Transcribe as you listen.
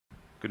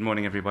Good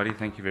morning, everybody.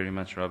 Thank you very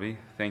much, Robbie.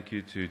 Thank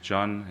you to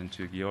John and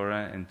to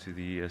Giora and to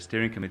the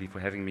steering committee for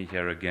having me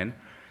here again.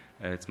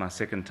 It's my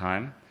second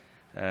time,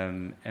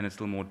 and it's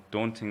a little more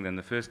daunting than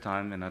the first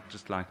time, and I'd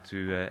just like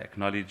to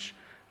acknowledge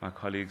my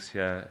colleagues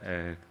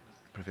here,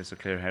 Professor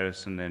Claire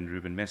Harrison and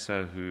Ruben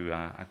Mesa, who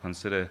I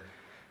consider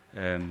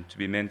to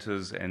be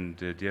mentors and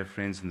dear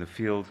friends in the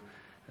field,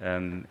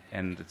 and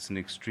it's an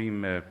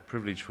extreme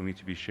privilege for me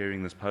to be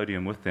sharing this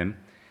podium with them,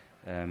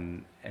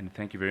 and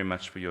thank you very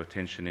much for your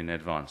attention in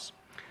advance.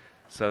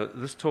 So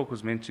this talk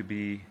was meant to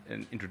be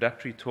an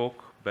introductory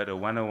talk, but a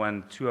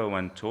 101,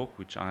 201 talk,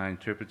 which I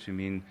interpret to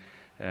mean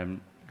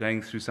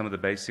going through some of the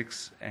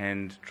basics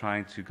and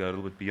trying to go a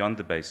little bit beyond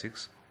the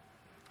basics.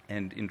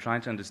 And in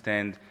trying to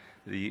understand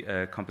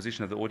the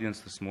composition of the audience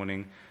this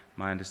morning,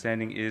 my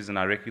understanding is, and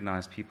I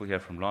recognize people here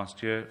from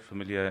last year,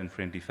 familiar and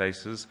friendly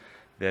faces,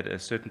 that a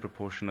certain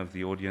proportion of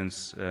the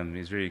audience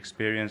is very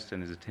experienced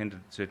and has attended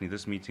certainly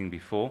this meeting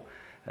before.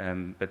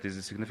 But there's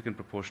a significant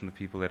proportion of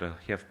people that are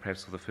here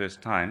perhaps for the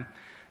first time.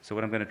 So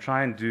what I'm going to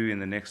try and do in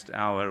the next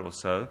hour or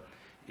so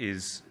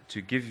is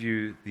to give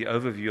you the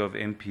overview of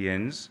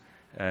MPNs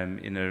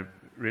in a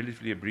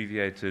relatively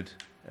abbreviated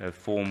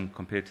form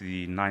compared to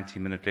the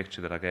 90-minute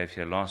lecture that I gave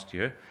here last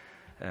year,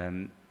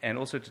 and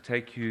also to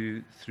take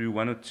you through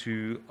one or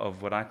two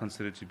of what I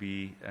consider to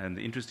be the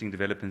interesting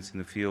developments in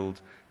the field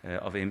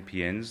of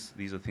MPNs.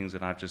 These are things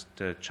that I've just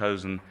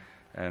chosen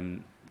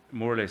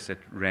more or less at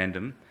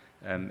random.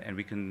 And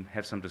we can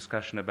have some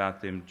discussion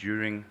about them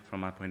during,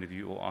 from my point of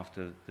view, or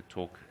after the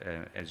talk,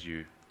 as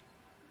you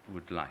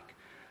would like.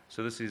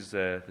 So this is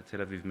the Tel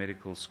Aviv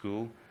Medical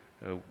School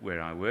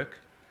where I work.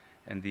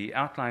 And the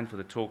outline for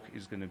the talk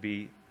is going to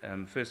be,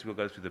 first we'll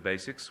go through the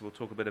basics. We'll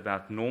talk a bit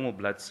about normal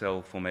blood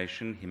cell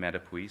formation,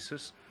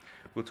 hematopoiesis.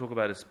 We'll talk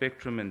about a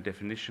spectrum and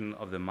definition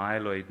of the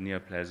myeloid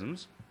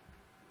neoplasms.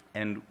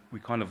 And we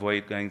can't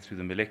avoid going through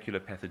the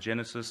molecular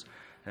pathogenesis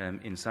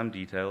in some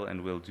detail,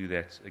 and we'll do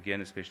that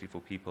again, especially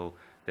for people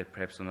that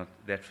perhaps are not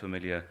that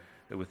familiar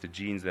with the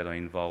genes that are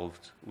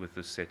involved with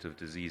this set of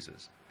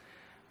diseases.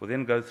 We'll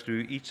then go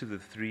through each of the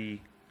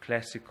three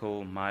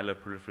classical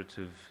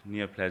myeloproliferative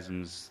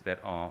neoplasms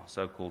that are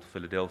so-called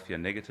Philadelphia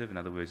negative, in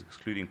other words,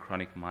 excluding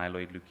chronic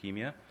myeloid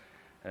leukemia,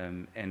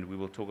 and we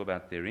will talk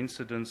about their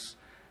incidence,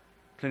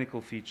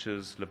 clinical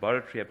features,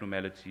 laboratory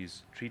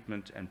abnormalities,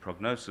 treatment, and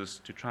prognosis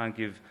to try and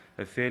give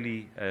a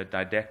fairly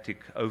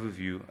didactic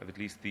overview of at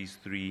least these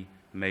three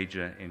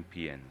major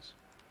MPNs.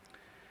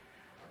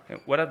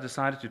 What I've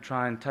decided to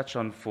try and touch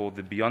on for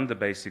the Beyond the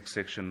Basics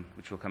section,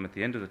 which will come at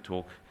the end of the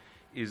talk,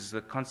 is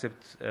the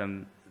concept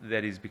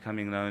that is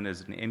becoming known as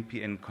an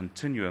MPN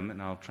continuum,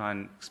 and I'll try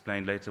and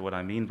explain later what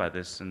I mean by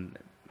this, and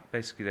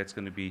basically that's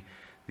going to be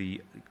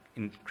the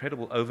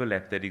incredible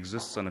overlap that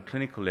exists on a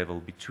clinical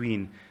level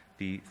between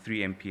the three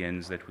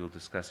MPNs that we'll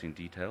discuss in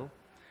detail.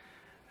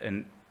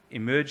 An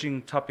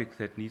emerging topic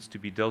that needs to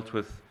be dealt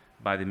with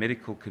by the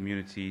medical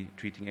community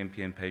treating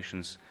MPN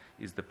patients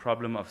is the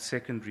problem of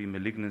secondary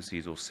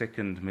malignancies or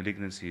second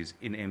malignancies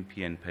in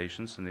MPN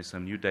patients, and there's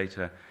some new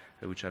data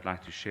which I'd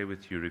like to share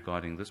with you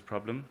regarding this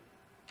problem.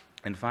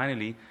 And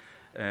finally,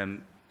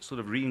 sort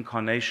of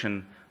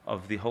reincarnation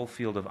of the whole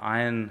field of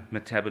iron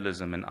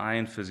metabolism and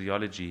iron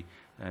physiology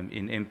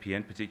in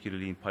MPN,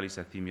 particularly in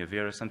polycythemia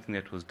vera, something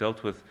that was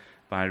dealt with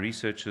by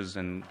researchers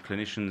and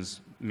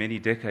clinicians many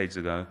decades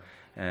ago,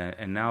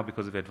 and now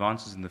because of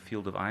advances in the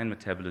field of iron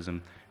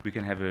metabolism, we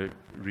can have a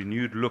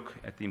renewed look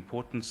at the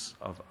importance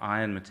of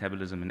iron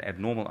metabolism and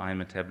abnormal iron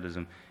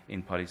metabolism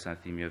in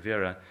polycythemia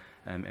vera,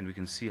 and we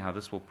can see how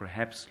this will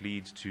perhaps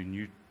lead to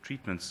new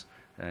treatments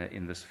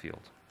in this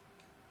field.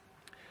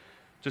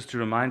 Just to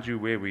remind you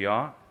where we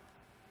are,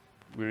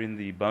 we're in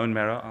the bone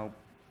marrow. I'm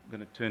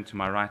going to turn to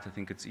my right. I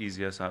think it's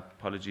easier, so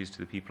apologies to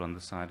the people on the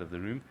side of the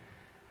room.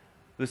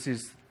 This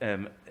is a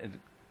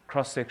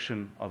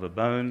cross-section of a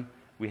bone.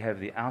 We have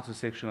the outer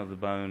section of the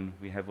bone.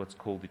 We have what's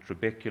called the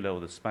trabecular or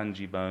the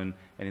spongy bone.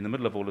 And in the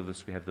middle of all of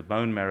this, we have the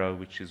bone marrow,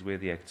 which is where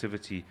the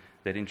activity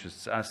that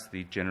interests us,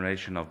 the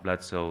generation of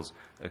blood cells,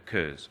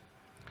 occurs.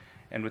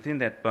 And within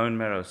that bone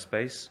marrow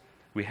space,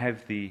 we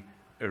have the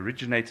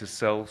originator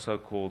cell,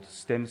 so-called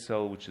stem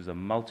cell, which is a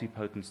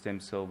multipotent stem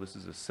cell. This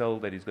is a cell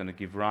that is going to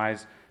give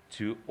rise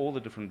to all the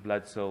different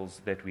blood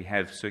cells that we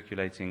have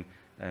circulating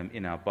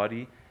in our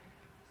body,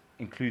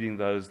 including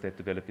those that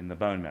develop in the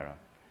bone marrow.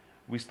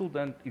 We still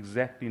don't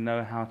exactly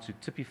know how to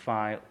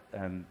typify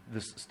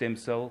this stem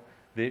cell.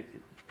 There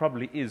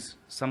probably is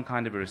some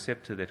kind of a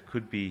receptor that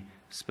could be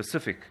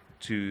specific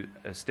to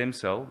a stem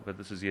cell, but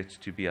this is yet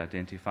to be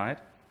identified.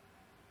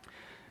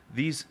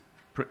 These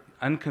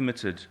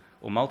uncommitted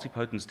or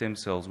multipotent stem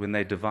cells, when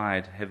they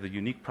divide, have the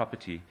unique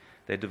property.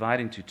 They divide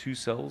into two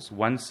cells.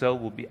 One cell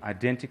will be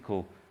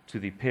identical to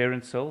the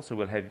parent cell, so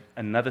we'll have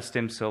another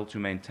stem cell to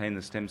maintain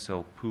the stem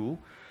cell pool.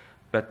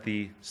 But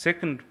the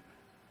second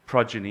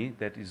progeny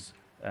that is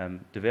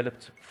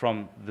developed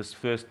from this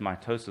first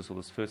mitosis or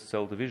this first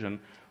cell division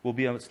will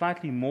be a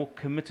slightly more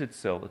committed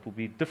cell. It will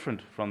be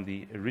different from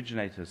the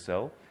originator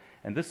cell.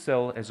 And this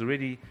cell has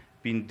already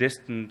been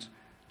destined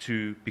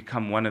to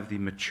become one of the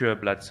mature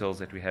blood cells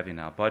that we have in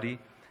our body.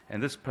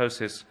 And this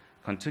process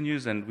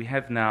continues, and we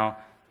have now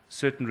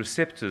certain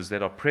receptors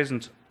that are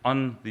present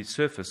on the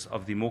surface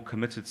of the more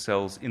committed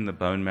cells in the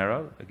bone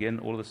marrow. Again,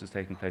 all of this is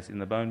taking place in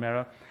the bone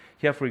marrow.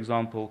 Here, for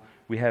example,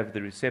 we have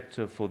the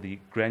receptor for the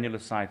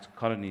granulocyte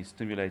colony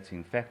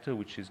stimulating factor,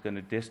 which is going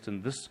to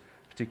destine this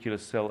particular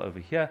cell over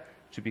here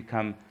to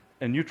become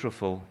a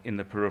neutrophil in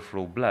the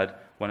peripheral blood,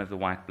 one of the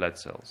white blood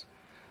cells.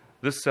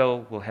 This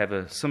cell will have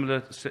a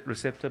similar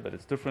receptor, but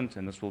it's different,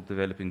 and this will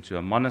develop into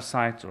a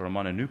monocyte or a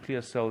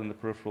mononuclear cell in the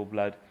peripheral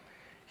blood.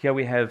 Here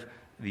we have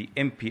the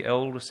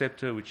MPL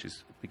receptor, which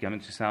is beginning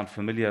to sound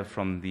familiar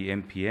from the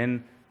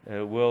MPN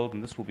world,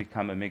 and this will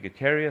become a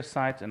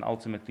megakaryocyte and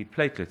ultimately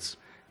platelets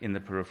in the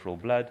peripheral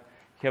blood.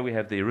 Here we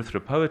have the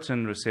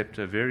erythropoietin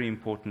receptor, very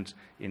important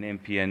in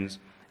MPNs,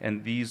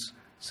 and these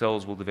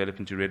cells will develop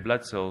into red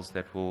blood cells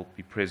that will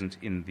be present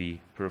in the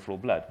peripheral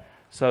blood.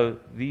 So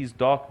these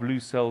dark blue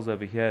cells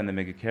over here in the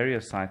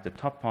megakaryocyte, the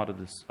top part of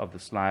the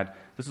slide,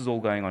 this is all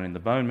going on in the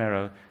bone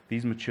marrow.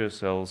 These mature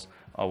cells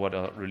are what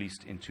are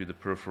released into the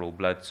peripheral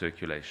blood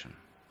circulation.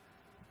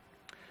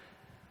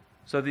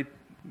 So the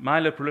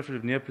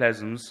myeloproliferative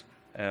neoplasms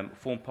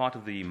form part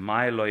of the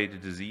myeloid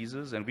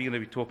diseases, and we're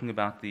going to be talking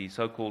about the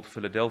so-called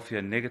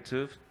Philadelphia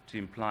negative, to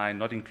imply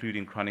not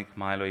including chronic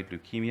myeloid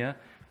leukemia,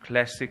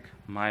 classic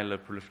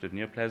myeloproliferative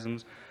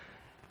neoplasms.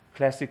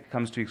 Classic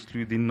comes to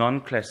exclude the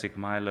non-classic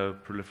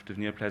myeloproliferative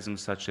neoplasms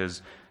such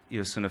as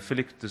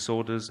eosinophilic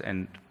disorders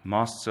and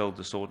mast cell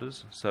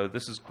disorders. So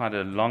this is quite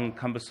a long,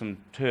 cumbersome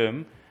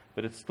term,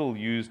 but it's still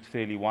used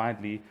fairly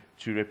widely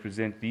to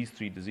represent these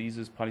three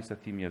diseases: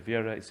 polycythemia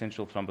vera,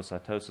 essential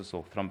thrombocytosis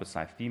or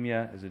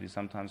thrombocythemia, as it is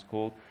sometimes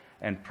called,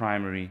 and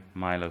primary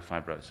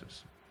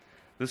myelofibrosis.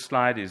 This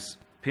slide is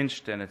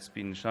pinched, and it's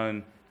been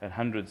shown at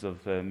hundreds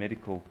of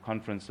medical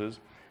conferences,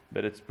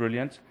 but it's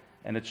brilliant,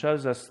 and it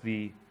shows us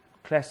the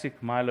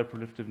classic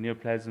myeloproliferative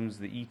neoplasms,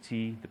 the ET,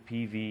 the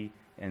PV,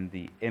 and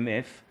the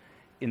MF,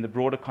 in the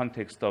broader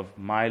context of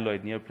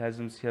myeloid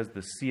neoplasms. Here's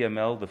the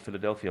CML, the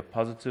Philadelphia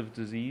positive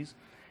disease,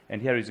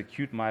 and here is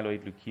acute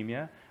myeloid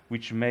leukemia,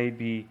 which may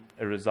be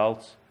a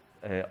result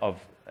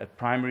of a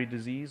primary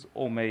disease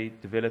or may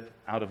develop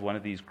out of one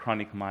of these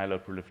chronic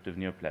myeloproliferative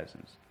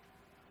neoplasms.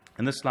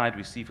 In this slide,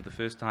 we see for the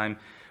first time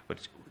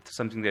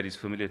something that is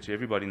familiar to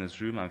everybody in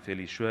this room, I'm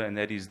fairly sure, and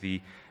that is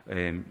the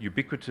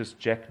ubiquitous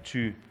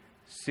JAK2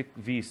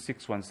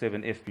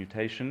 V617F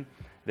mutation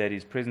that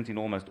is present in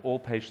almost all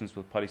patients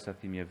with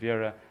polycythemia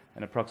vera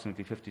and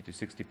approximately 50 to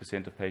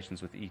 60% of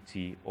patients with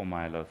ET or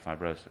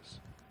myelofibrosis.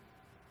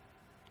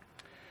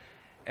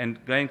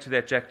 And going to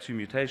that JAK2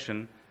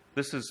 mutation,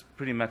 this is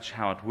pretty much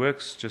how it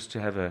works, just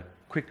to have a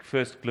quick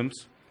first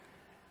glimpse.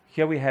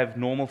 Here we have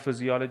normal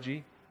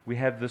physiology. We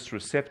have this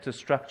receptor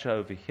structure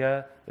over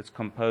here that's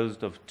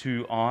composed of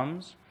two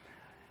arms.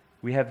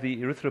 We have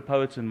the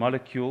erythropoietin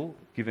molecule,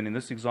 given in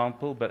this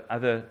example, but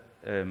other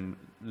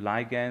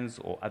ligands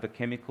or other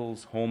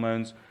chemicals,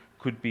 hormones,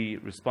 could be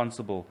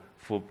responsible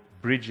for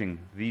bridging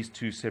these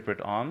two separate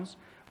arms.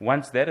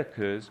 Once that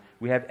occurs,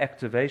 we have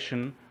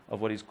activation of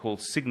what is called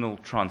signal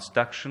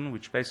transduction,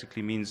 which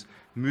basically means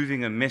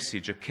moving a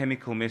message, a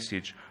chemical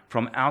message,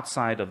 from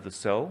outside of the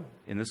cell.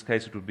 In this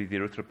case, it would be the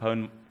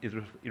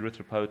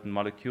erythropoietin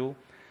molecule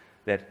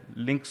that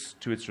links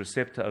to its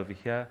receptor over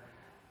here,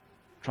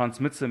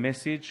 transmits a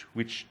message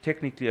which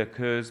technically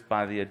occurs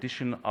by the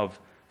addition of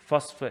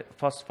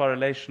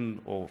phosphorylation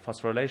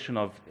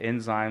of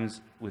enzymes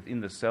within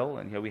the cell.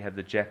 And here we have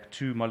the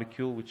JAK2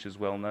 molecule, which is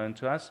well known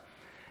to us.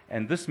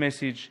 And this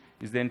message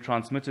is then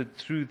transmitted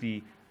through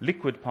the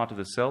liquid part of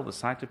the cell, the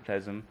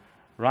cytoplasm,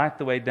 right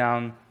the way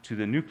down to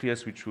the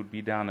nucleus, which would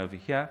be down over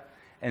here.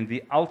 And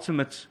the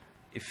ultimate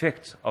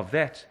effect of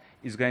that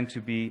is going to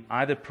be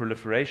either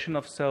proliferation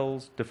of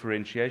cells,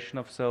 differentiation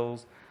of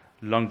cells,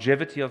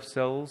 longevity of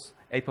cells.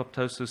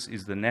 Apoptosis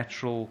is the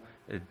natural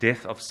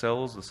death of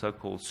cells, the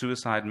so-called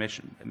suicide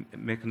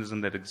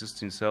mechanism that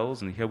exists in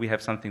cells. And here we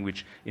have something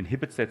which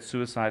inhibits that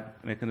suicide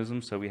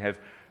mechanism, so we have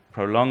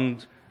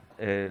prolonged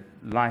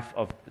life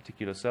of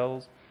particular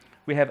cells.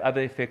 We have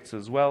other effects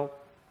as well.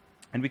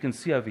 And we can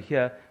see over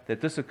here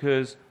that this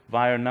occurs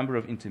via a number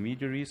of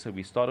intermediaries. So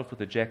we start off with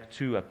the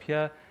JAK2 up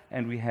here,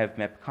 and we have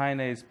MAP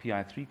kinase,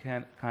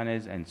 PI3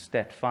 kinase, and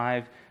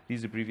STAT5.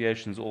 These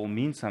abbreviations all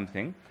mean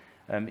something.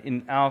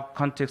 In our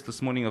context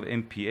this morning of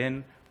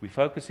MPN, we're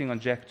focusing on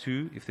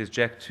JAK2. If there's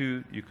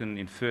JAK2, you can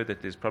infer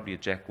that there's probably a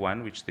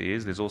JAK1, which there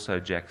is. There's also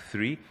a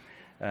JAK3.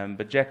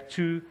 But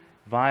JAK2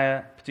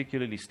 via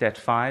particularly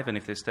STAT5, and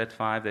if there's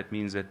STAT5, that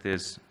means that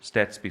there's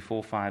STATs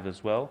before 5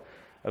 as well.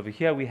 Over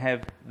here we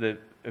have a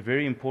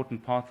very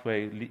important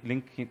pathway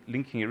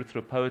linking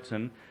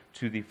erythropoietin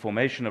to the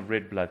formation of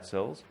red blood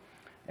cells.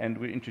 And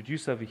we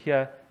introduce over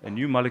here a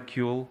new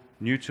molecule,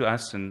 new to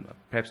us and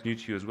perhaps new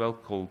to you as well,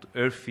 called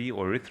ERFE,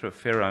 or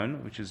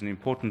erythroferrone, which is an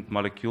important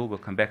molecule. We'll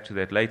come back to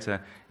that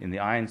later in the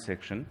iron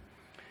section.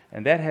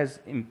 And that has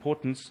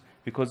importance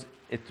because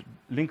it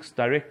links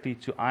directly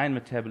to iron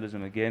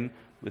metabolism again,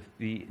 with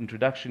the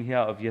introduction here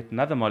of yet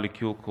another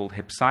molecule called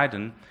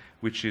hepcidin,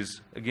 which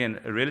is, again,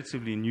 a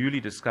relatively newly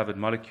discovered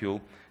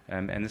molecule,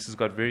 and this has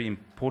got very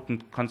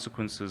important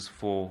consequences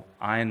for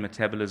iron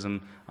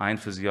metabolism, iron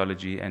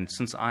physiology, and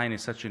since iron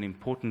is such an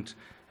important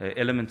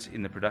element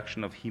in the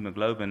production of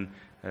hemoglobin,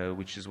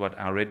 which is what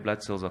our red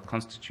blood cells are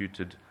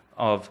constituted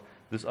of,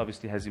 this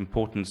obviously has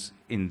importance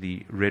in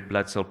the red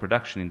blood cell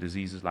production in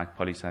diseases like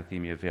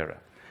polycythemia vera.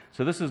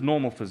 So this is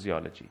normal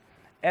physiology.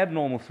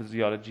 Abnormal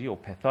physiology or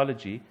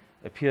pathology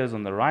appears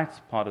on the right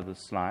part of the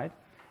slide,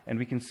 and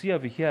we can see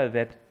over here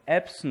that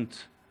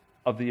absent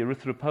of the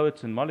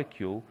erythropoietin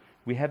molecule,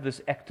 we have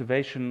this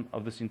activation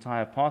of this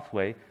entire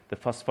pathway. The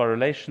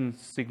phosphorylation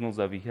signals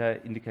over here,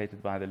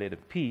 indicated by the letter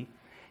P,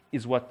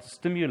 is what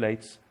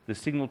stimulates the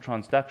signal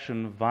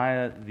transduction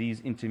via these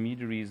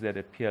intermediaries that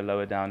appear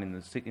lower down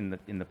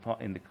in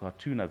the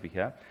cartoon over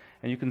here.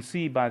 And you can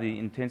see by the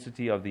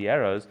intensity of the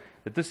arrows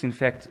that this, in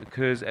fact,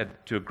 occurs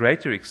to a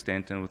greater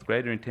extent and with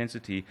greater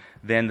intensity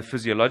than the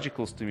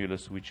physiological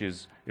stimulus, which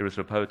is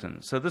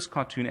erythropoietin. So this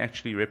cartoon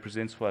actually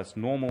represents for us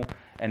normal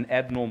and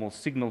abnormal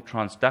signal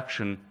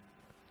transduction,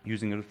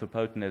 using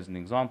erythropoietin as an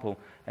example,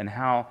 and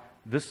how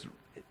this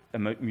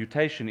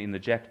mutation in the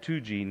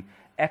JAK2 gene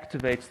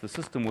activates the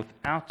system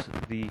without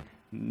the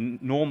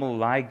normal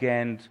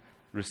ligand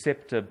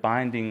receptor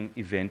binding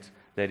event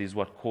that is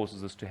what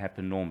causes this to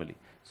happen normally.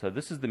 So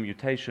this is the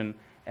mutation,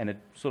 and it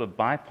sort of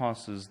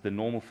bypasses the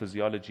normal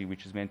physiology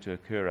which is meant to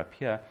occur up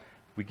here.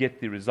 We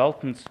get the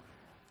resultant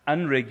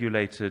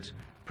unregulated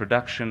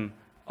production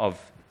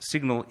of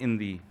signal in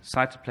the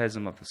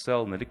cytoplasm of the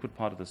cell, in the liquid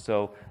part of the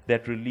cell,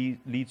 that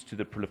leads to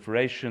the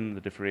proliferation,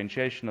 the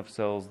differentiation of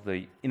cells,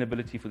 the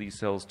inability for these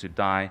cells to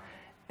die,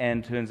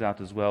 and turns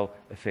out as well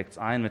affects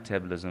iron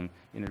metabolism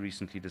in a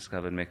recently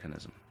discovered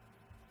mechanism.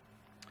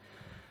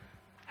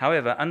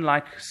 However,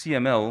 unlike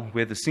CML,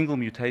 where the single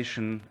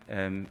mutation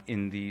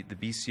in the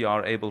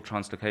BCR-ABL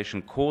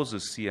translocation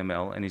causes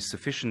CML and is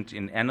sufficient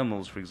in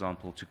animals, for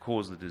example, to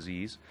cause the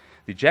disease,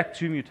 the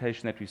JAK2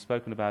 mutation that we've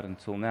spoken about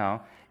until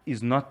now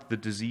is not the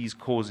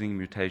disease-causing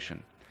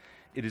mutation.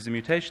 It is a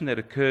mutation that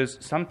occurs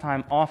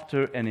sometime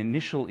after an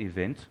initial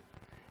event,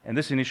 and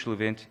this initial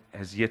event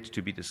has yet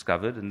to be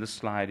discovered, and this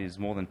slide is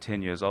more than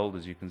 10 years old,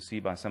 as you can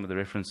see by some of the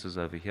references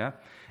over here,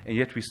 and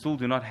yet we still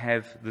do not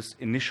have this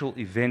initial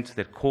event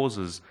that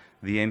causes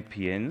the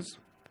MPNs,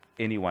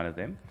 any one of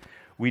them.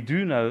 We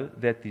do know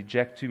that the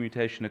JAK2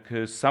 mutation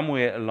occurs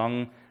somewhere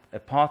along a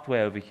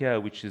pathway over here,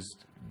 which is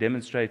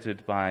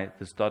demonstrated by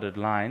this dotted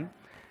line,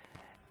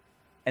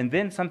 and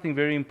then something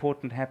very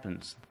important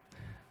happens.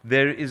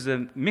 There is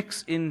a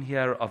mix in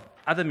here of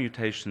other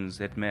mutations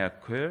that may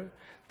occur.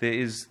 There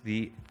is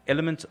the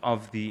element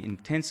of the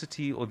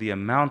intensity or the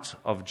amount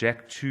of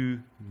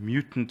JAK2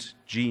 mutant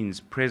genes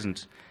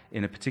present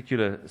in a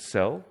particular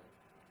cell,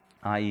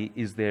 i.e.,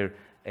 is there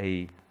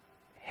a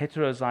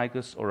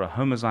heterozygous or a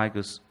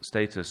homozygous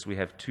status? We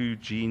have two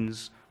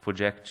genes for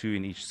JAK2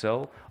 in each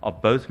cell. Are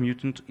both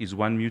mutant? Is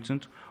one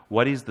mutant?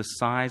 What is the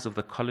size of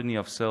the colony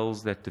of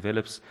cells that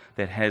develops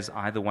that has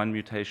either one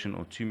mutation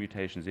or two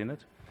mutations in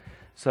it?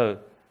 So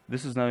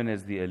this is known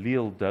as the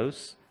allele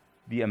dose,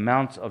 the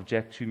amount of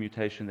JAK2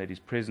 mutation that is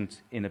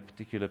present in a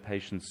particular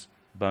patient's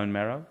bone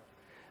marrow.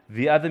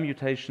 The other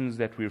mutations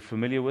that we're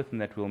familiar with and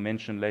that we'll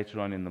mention later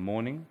on in the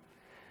morning.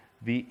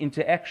 The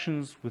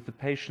interactions with the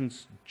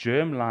patient's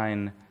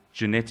germline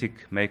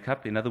genetic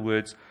makeup. In other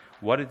words,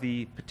 what are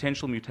the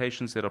potential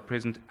mutations that are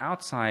present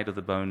outside of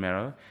the bone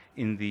marrow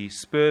in the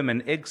sperm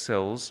and egg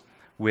cells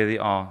where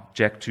there are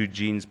JAK2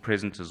 genes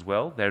present as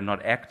well? They're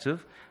not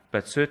active,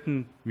 but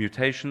certain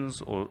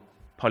mutations or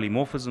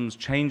polymorphisms,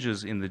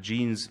 changes in the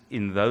genes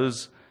in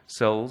those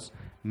cells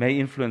may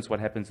influence what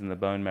happens in the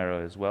bone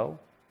marrow as well.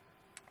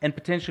 And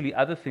potentially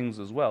other things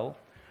as well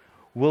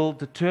will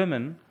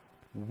determine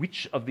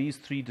which of these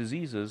three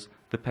diseases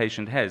the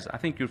patient has. I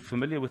think you're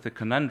familiar with the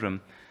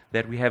conundrum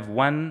that we have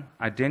one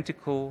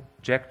identical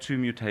JAK2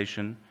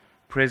 mutation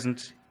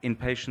present in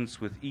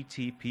patients with ET,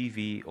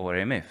 PV, or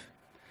MF.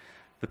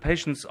 The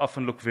patients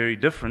often look very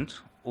different,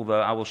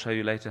 although I will show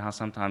you later how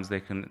sometimes they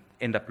can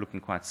end up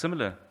looking quite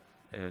similar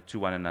to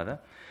one another.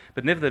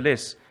 But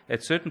nevertheless,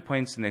 at certain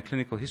points in their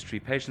clinical history,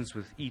 patients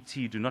with ET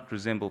do not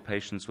resemble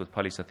patients with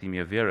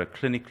polycythemia vera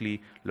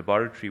clinically,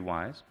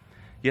 laboratory-wise,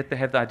 yet they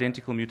have the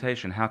identical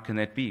mutation. How can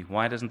that be?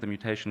 Why doesn't the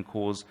mutation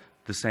cause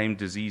the same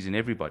disease in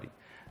everybody?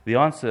 The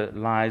answer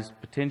lies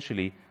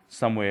potentially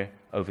somewhere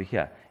over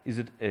here. Is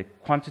it a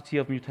quantity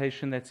of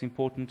mutation that's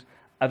important?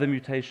 Other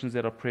mutations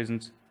that are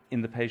present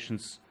in the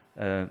patient's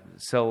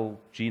cell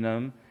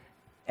genome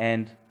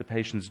and the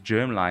patient's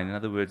germline, in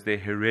other words, their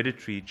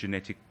hereditary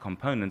genetic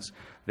components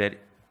that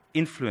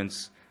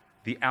influence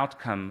the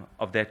outcome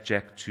of that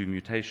JAK2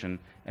 mutation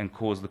and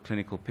cause the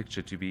clinical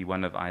picture to be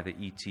one of either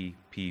ET,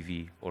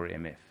 PV, or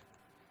MF.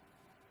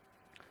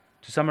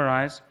 To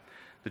summarize,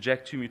 the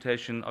JAK2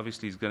 mutation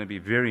obviously is going to be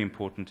very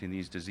important in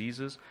these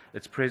diseases.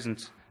 It's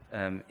present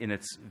in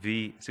its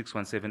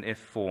V617F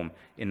form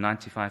in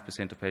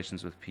 95% of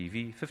patients with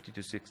PV, 50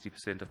 to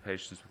 60% of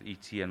patients with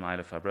ET and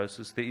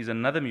myelofibrosis. There is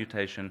another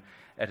mutation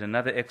at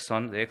another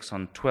exon, the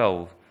exon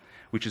 12,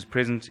 which is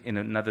present in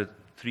another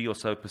 3% or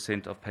so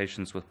of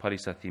patients with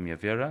polycythemia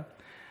vera.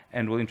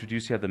 And we'll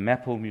introduce here the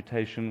MAPL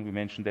mutation. We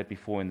mentioned that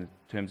before in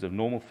terms of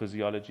normal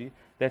physiology.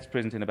 That's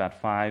present in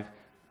about 5%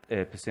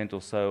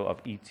 or so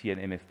of ET and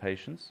MF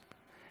patients.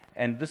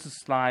 And this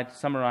slide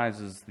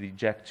summarizes the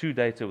JAK2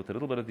 data with a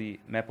little bit of the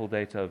MAPL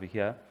data over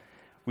here,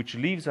 which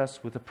leaves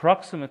us with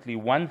approximately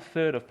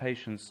 1/3 of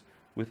patients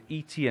with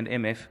ET and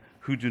MF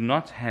who do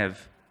not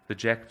have the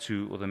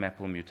JAK2 or the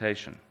MAPL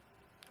mutation.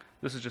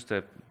 This is just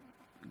a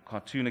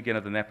cartoon again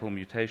of the MAPL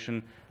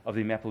mutation of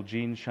the MAPL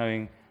gene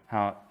showing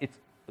how it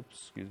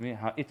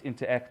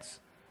interacts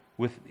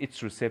with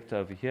its receptor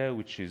over here,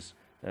 which is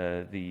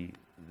the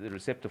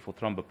receptor for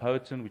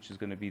thrombopoietin, which is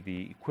going to be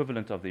the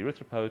equivalent of the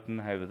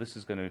erythropoietin. However, this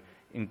is going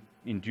to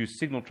induce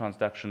signal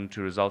transduction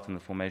to result in the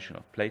formation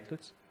of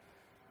platelets.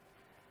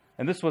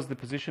 And this was the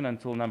position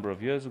until a number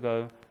of years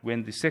ago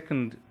when the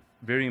second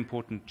very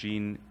important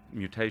gene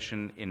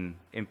mutation in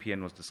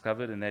MPN was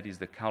discovered, and that is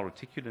the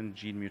calreticulin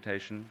gene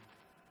mutation.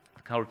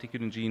 The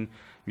calreticulin gene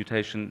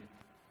mutation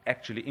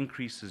actually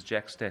increases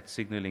JAK-STAT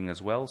signaling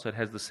as well, so it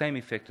has the same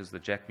effect as the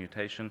JAK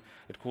mutation.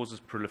 It causes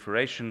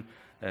proliferation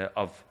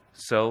of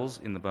cells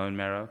in the bone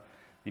marrow.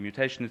 The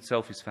mutation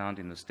itself is found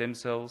in the stem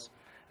cells,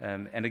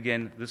 and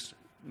again, this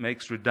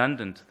makes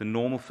redundant the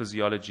normal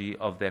physiology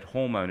of that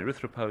hormone,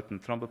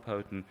 erythropoietin,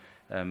 thrombopoietin,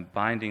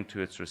 binding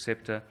to its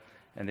receptor,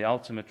 and the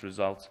ultimate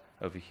result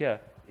over here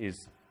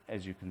is,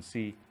 as you can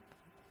see,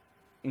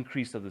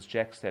 increase of this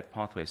JAK-STAT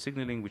pathway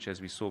signaling, which,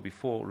 as we saw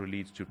before,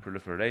 leads to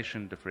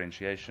proliferation,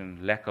 differentiation,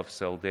 lack of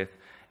cell death,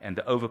 and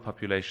the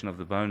overpopulation of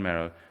the bone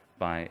marrow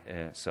by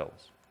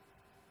cells.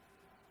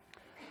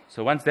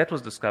 So once that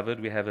was discovered,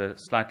 we have a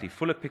slightly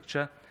fuller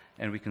picture,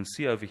 and we can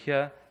see over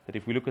here that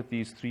if we look at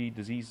these three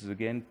diseases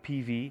again,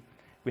 PV,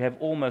 we have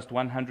almost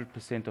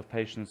 100% of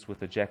patients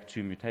with a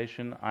JAK2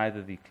 mutation,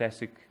 either the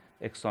classic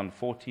exon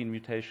 14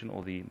 mutation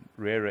or the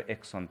rarer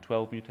exon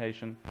 12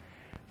 mutation.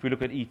 If we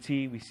look at ET,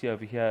 we see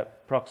over here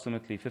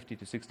approximately 50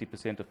 to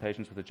 60% of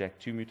patients with a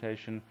JAK2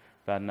 mutation,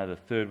 about another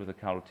third with a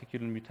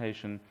calreticulin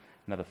mutation,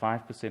 another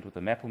 5% with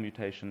a MAPL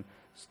mutation,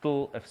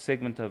 still a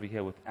segment over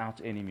here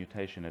without any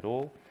mutation at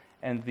all.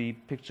 And the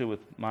picture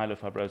with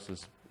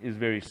myelofibrosis is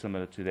very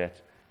similar to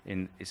that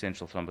in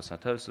essential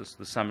thrombocytosis,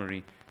 the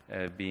summary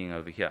being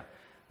over here.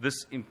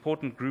 This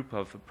important group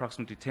of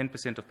approximately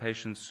 10% of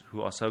patients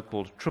who are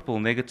so-called triple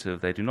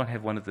negative, they do not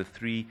have one of the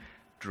three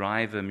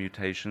driver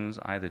mutations,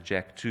 either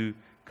JAK2,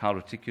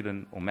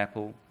 calreticulin, or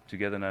MAPL,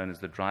 together known as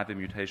the driver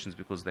mutations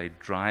because they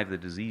drive the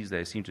disease.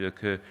 They seem to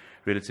occur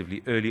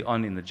relatively early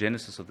on in the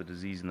genesis of the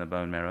disease in the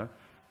bone marrow.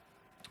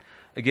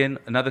 Again,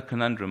 another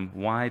conundrum,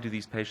 why do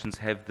these patients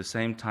have the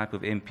same type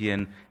of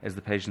MPN as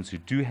the patients who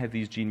do have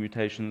these gene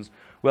mutations?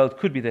 Well, it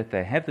could be that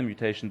they have the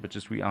mutation, but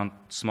just we aren't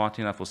smart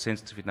enough or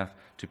sensitive enough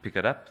to pick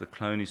it up. The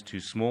clone is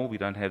too small. We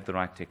don't have the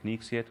right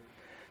techniques yet.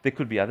 There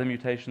could be other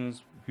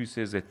mutations. Who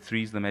says that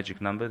 3 is the magic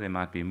number? There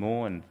might be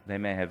more, and they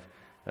may have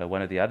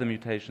one of the other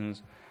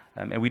mutations.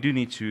 And we do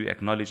need to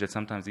acknowledge that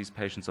sometimes these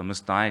patients are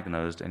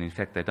misdiagnosed, and in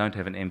fact, they don't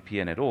have an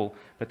MPN at all,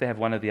 but they have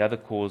one of the other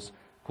causes,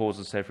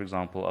 say, for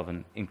example, of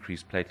an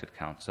increased platelet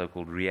count,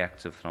 so-called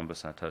reactive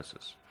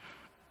thrombocytosis.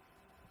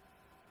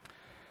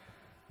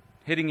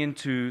 Heading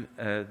into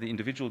the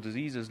individual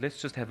diseases,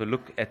 let's just have a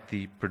look at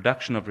the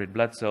production of red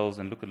blood cells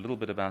and look a little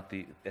bit about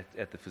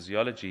at the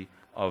physiology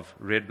of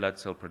red blood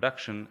cell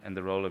production and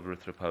the role of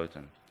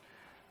erythropoietin.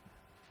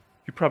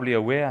 You're probably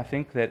aware, I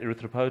think, that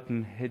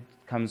erythropoietin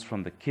comes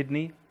from the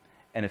kidney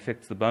and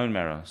affects the bone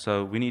marrow.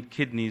 So we need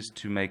kidneys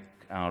to make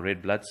our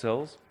red blood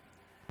cells.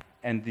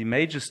 And the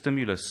major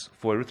stimulus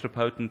for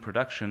erythropoietin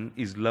production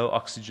is low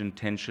oxygen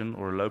tension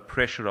or low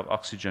pressure of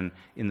oxygen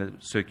in the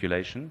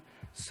circulation.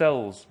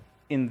 Cells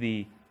in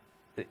the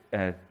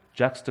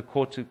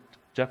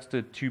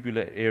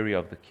juxtatubular area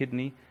of the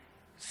kidney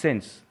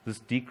sense this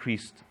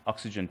decreased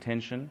oxygen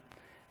tension,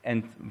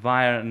 and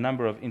via a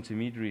number of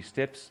intermediary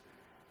steps,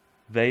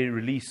 they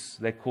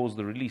cause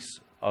the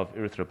release of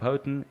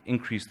erythropoietin,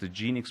 increase the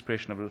gene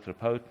expression of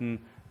erythropoietin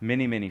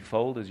many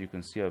fold, as you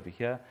can see over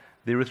here.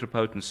 The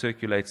erythropoietin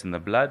circulates in the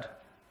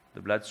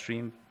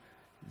bloodstream.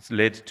 It's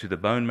led to the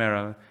bone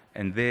marrow,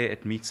 and there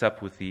it meets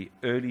up with the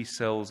early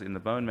cells in the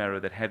bone marrow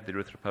that have the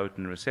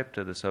erythropoietin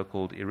receptor, the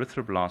so-called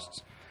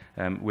erythroblasts,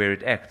 where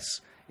it acts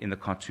in the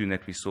cartoon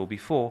that we saw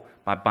before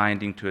by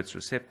binding to its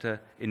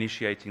receptor,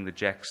 initiating the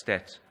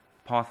JAK-STAT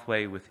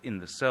pathway within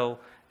the cell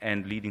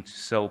and leading to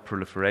cell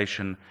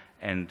proliferation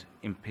and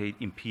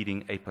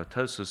impeding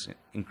apoptosis,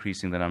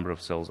 increasing the number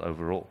of cells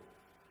overall.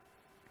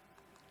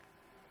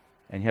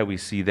 And here we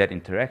see that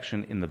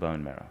interaction in the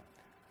bone marrow,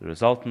 the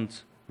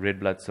resultant red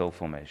blood cell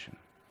formation.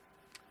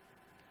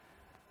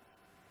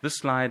 This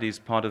slide is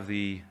part of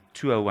the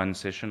 201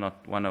 session,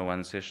 not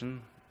 101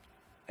 session,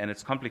 and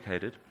it's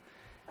complicated,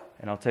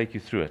 and I'll take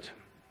you through it.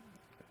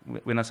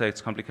 When I say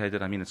it's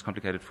complicated, I mean it's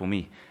complicated for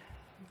me.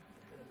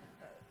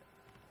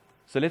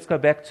 So let's go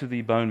back to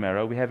the bone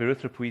marrow. We have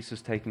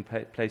erythropoiesis taking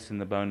place in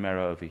the bone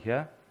marrow over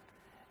here,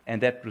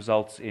 and that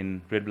results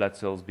in red blood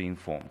cells being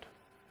formed.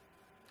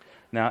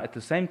 Now, at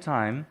the same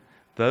time,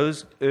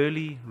 those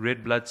early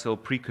red blood cell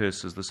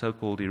precursors, the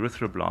so-called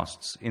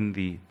erythroblasts in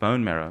the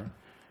bone marrow,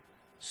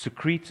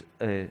 secrete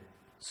a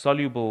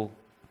soluble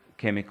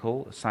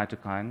chemical, a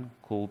cytokine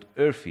called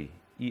ERFE,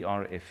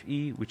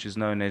 E-R-F-E, which is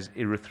known as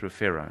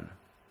erythroferrone.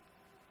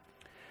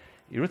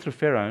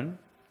 Erythroferrone,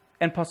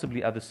 and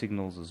possibly other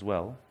signals as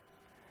well,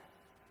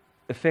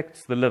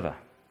 affects the liver.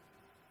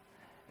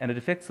 And it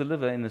affects the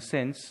liver in the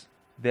sense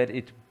that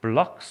it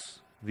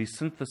blocks the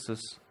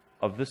synthesis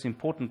of this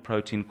important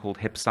protein called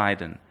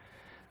hepcidin.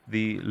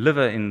 The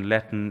liver in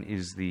Latin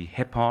is the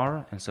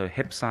hepar, and so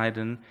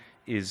hepcidin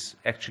is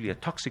actually a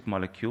toxic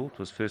molecule. It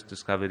was first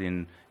discovered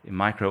in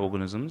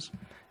microorganisms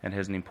and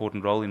has an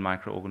important role in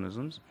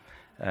microorganisms.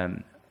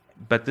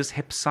 But this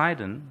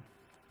hepcidin,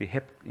 the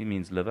hep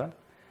means liver,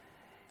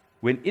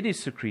 when it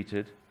is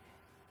secreted,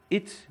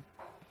 it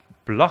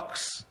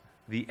blocks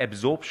the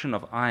absorption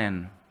of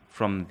iron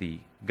from the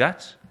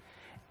gut,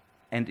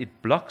 and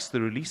it blocks the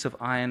release of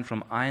iron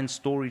from iron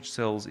storage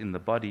cells in the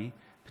body,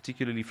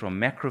 particularly from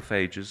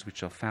macrophages,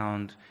 which are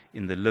found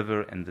in the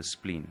liver and the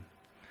spleen.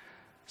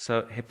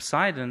 So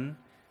hepcidin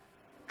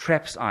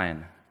traps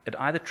iron. It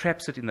either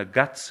traps it in the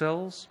gut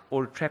cells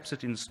or it traps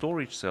it in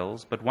storage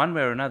cells, but one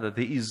way or another,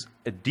 there is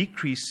a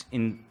decrease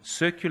in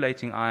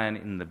circulating iron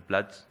in the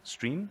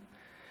bloodstream,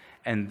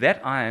 and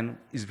that iron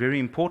is very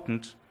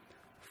important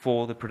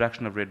for the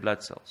production of red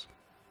blood cells.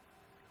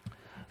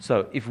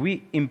 So if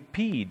we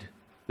impede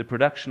the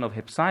production of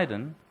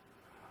hepcidin,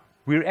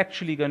 we're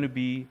actually going to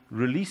be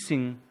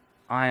releasing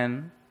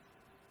iron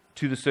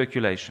to the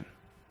circulation.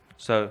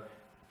 So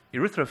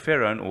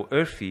erythroferrone, or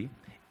ERFE,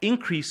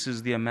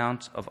 increases the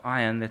amount of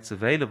iron that's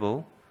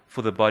available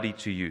for the body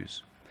to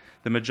use.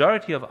 The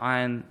majority of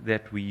iron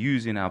that we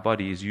use in our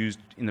body is used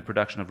in the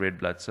production of red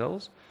blood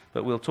cells,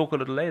 but we'll talk a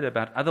little later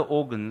about other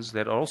organs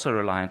that are also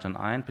reliant on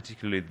iron,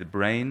 particularly the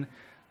brain,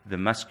 the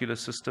muscular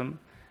system,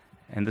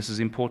 and this is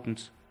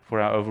important for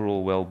our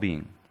overall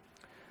well-being.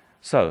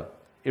 So,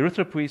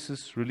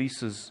 erythropoiesis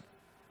releases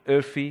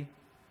ERFE.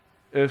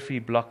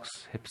 ERFE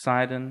blocks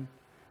hepcidin.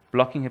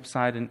 Blocking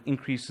hepcidin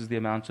increases the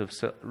amount of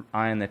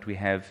iron that we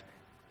have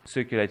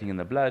circulating in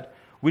the blood,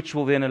 which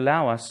will then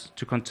allow us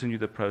to continue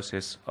the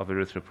process of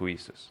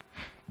erythropoiesis.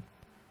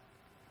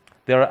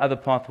 There are other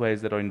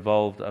pathways that are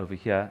involved over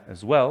here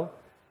as well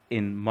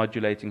in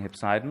modulating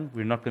hepcidin.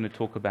 We're not going to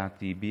talk about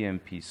the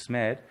BMP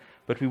SMAD,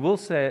 but we will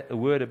say a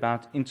word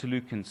about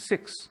interleukin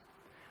 6,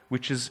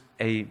 which is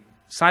a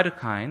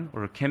cytokine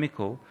or a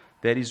chemical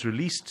that is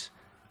released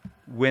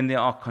when there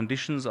are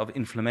conditions of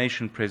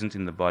inflammation present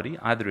in the body,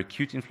 either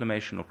acute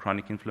inflammation or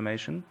chronic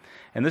inflammation.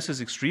 And this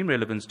has extreme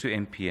relevance to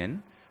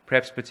MPN,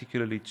 perhaps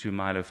particularly to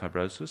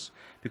myelofibrosis,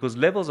 because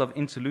levels of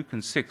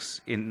interleukin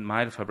 6 in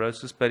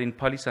myelofibrosis, but in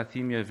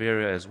polycythemia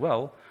vera as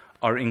well,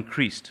 are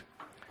increased.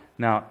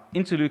 Now,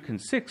 interleukin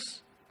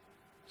 6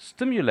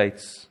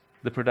 stimulates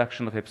the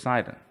production of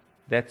hepcidin.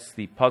 That's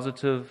the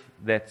positive,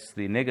 that's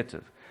the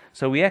negative.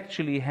 So we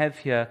actually have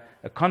here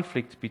a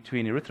conflict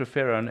between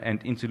erythroferrone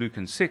and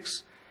interleukin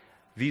 6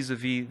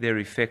 vis-a-vis their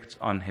effect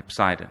on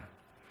hepcidin.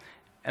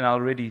 And I'll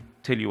already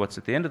tell you what's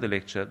at the end of the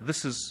lecture.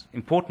 This is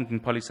important in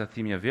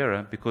polycythemia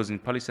vera because in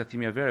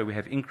polycythemia vera we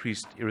have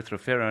increased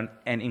erythroferrone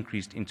and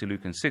increased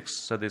interleukin 6.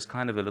 So there's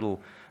kind of a little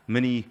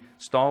mini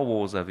Star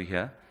Wars over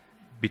here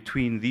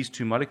between these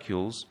two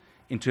molecules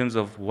in terms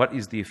of what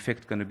is the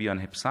effect going to be on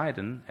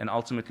hepcidin and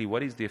ultimately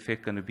what is the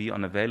effect going to be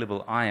on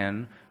available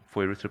iron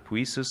for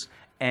erythropoiesis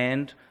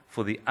and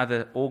for the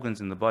other organs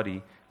in the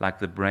body like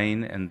the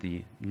brain and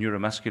the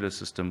neuromuscular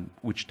system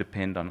which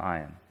depend on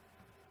iron.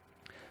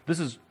 This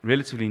is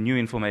relatively new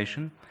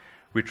information.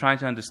 We're trying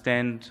to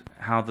understand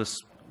how this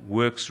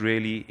works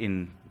really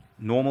in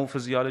normal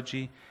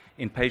physiology,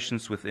 in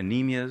patients with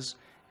anemias,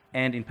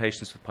 and in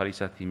patients with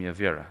polycythemia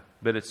vera.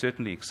 But it's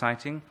certainly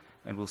exciting,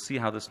 and we'll see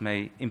how this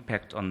may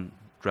impact on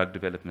drug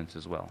development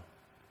as well.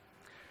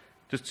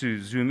 Just to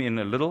zoom in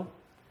a little.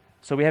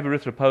 So we have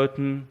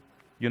erythropoietin.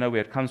 You know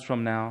where it comes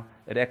from now.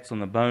 It acts on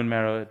the bone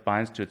marrow. It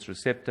binds to its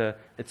receptor.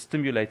 It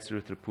stimulates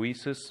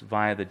erythropoiesis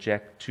via the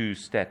JAK2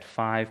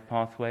 STAT5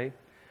 pathway.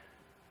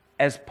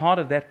 As part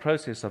of that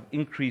process of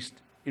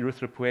increased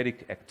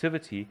erythropoietic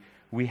activity,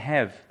 we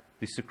have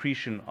the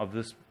secretion of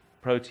this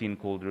protein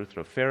called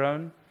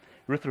erythroferrone.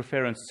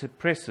 Erythroferrone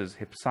suppresses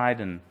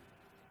hepcidin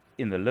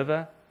in the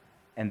liver,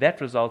 and that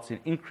results in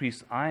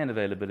increased iron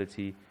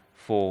availability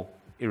for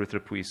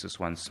erythropoiesis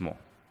once more.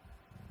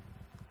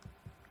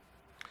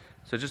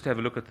 So just to have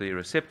a look at the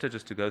receptor,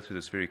 just to go through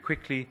this very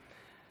quickly.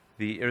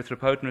 The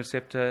erythropoietin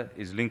receptor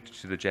is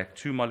linked to the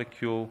JAK2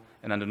 molecule,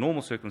 and under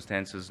normal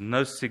circumstances,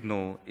 no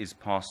signal is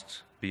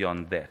passed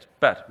beyond that.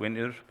 But when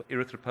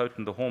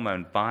erythropoietin, the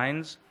hormone,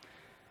 binds,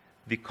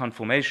 the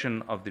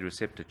conformation of the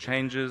receptor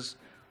changes,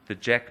 the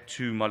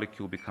JAK2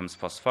 molecule becomes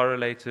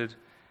phosphorylated,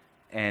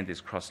 and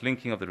there's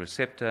cross-linking of the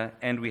receptor,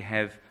 and we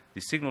have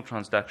the signal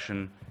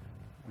transduction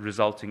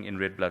resulting in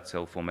red blood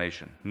cell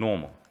formation,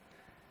 normal.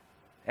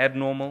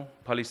 Abnormal,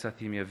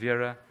 polycythemia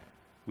vera,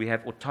 we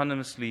have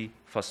autonomously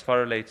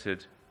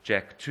phosphorylated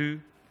JAK2,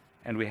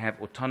 and we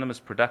have autonomous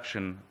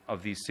production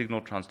of these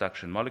signal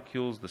transduction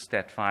molecules, the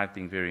STAT5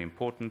 being very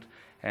important,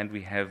 and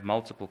we have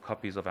multiple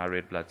copies of our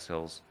red blood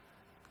cells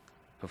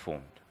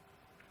performed.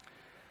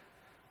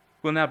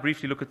 We'll now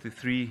briefly look at the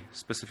three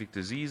specific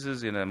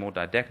diseases in a more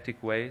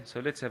didactic way. So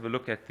let's have a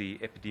look at the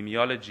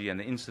epidemiology and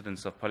the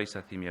incidence of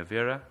polycythemia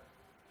vera.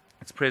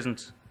 It's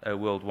present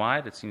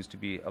worldwide. It seems to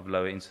be of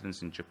lower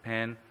incidence in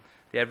Japan.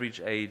 The average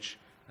age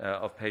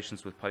of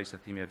patients with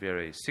polycythemia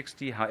vera is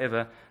 60.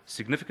 However,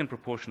 significant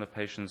proportion of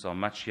patients are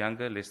much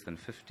younger, less than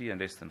 50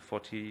 and less than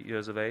 40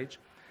 years of age.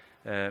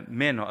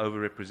 Men are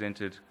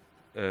overrepresented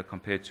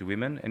compared to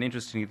women. And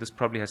interestingly, this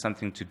probably has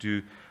something to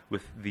do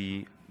with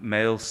the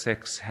male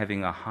sex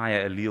having a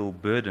higher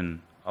allele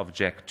burden of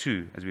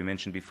JAK2. As we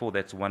mentioned before,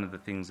 that's one of the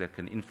things that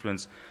can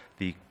influence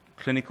the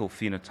clinical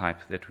phenotype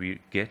that we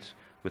get,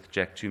 with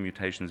JAK2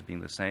 mutations being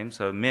the same.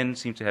 So men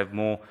seem to have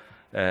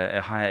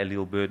a higher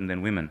allele burden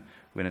than women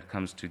when it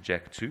comes to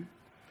JAK2.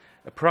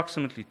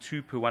 Approximately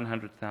 2 per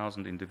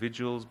 100,000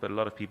 individuals, but a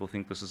lot of people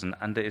think this is an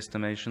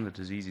underestimation. The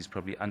disease is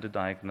probably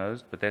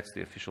underdiagnosed, but that's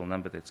the official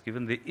number that's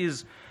given. There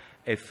is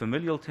a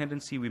familial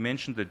tendency. We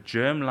mentioned the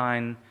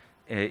germline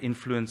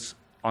influence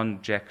on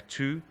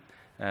JAK2.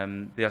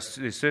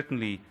 There's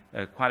certainly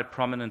quite a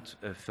prominent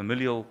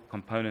familial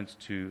component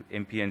to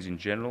MPNs in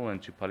general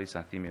and to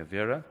polycythemia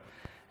vera.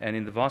 And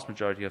in the vast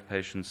majority of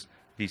patients,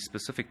 the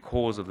specific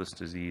cause of this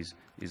disease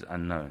is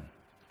unknown.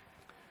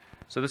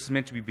 So this is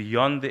meant to be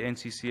beyond the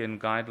NCCN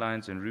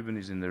guidelines, and Ruben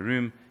is in the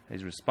room.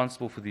 He's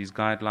responsible for these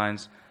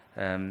guidelines,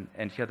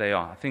 and here they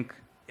are. I think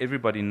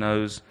everybody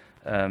knows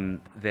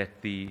that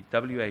the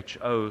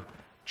WHO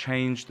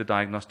changed the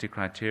diagnostic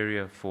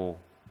criteria for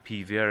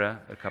P. vera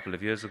a couple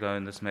of years ago,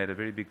 and this made a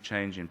very big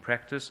change in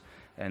practice,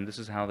 and this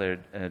is how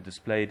they're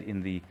displayed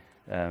in the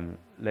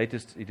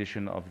latest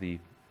edition of the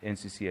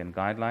NCCN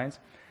guidelines.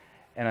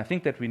 And I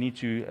think that we need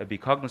to be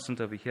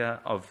cognizant over here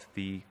of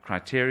the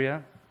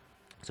criteria,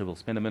 so we'll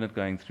spend a minute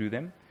going through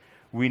them.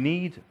 We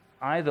need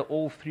either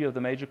all three of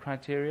the major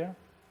criteria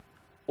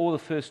or the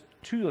first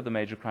two of the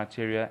major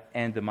criteria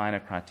and the minor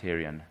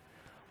criterion.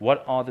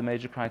 What are the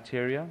major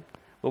criteria?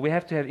 Well, we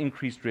have to have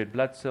increased red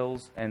blood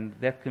cells, and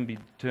that can be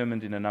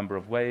determined in a number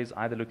of ways,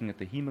 either looking at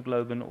the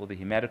hemoglobin or the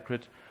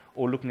hematocrit,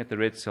 or looking at the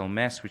red cell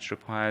mass, which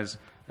requires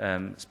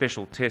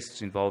special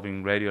tests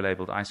involving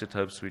radiolabeled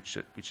isotopes, which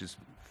is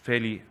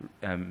fairly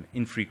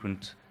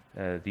infrequent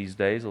these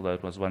days, although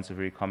it was once a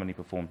very commonly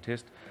performed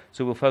test.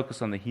 So we'll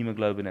focus on the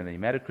hemoglobin and the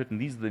hematocrit,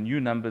 and these are the new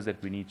numbers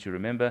that we need to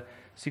remember: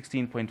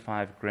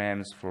 16.5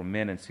 grams for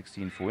men and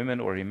 16 for women,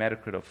 or a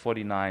hematocrit of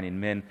 49 in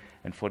men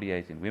and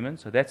 48 in women.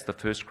 So that's the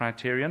first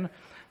criterion.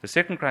 The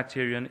second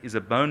criterion is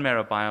a bone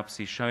marrow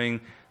biopsy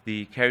showing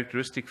the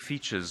characteristic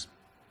features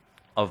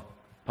of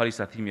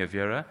polycythemia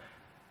vera,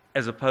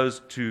 as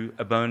opposed to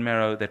a bone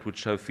marrow that would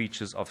show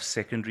features of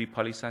secondary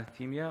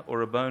polycythemia,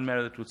 or a bone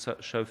marrow that would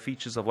show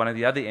features of one of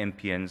the other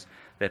MPNs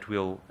that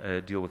we'll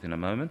deal with in a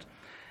moment.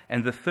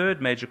 And the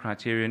third major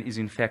criterion is,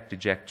 in fact, a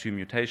JAK2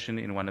 mutation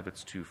in one of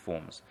its two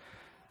forms.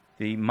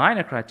 The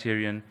minor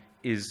criterion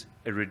is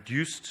a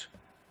reduced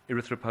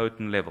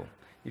erythropoietin level.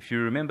 If you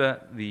remember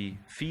the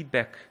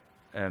feedback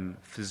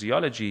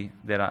physiology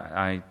that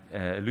I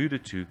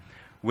alluded to,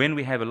 when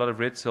we have a lot of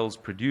red cells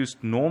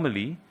produced,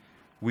 normally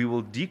we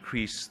will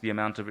decrease the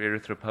amount of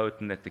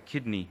erythropoietin that the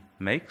kidney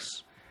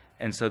makes,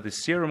 and so the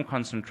serum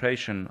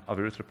concentration of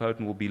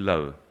erythropoietin will be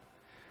low.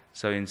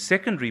 So in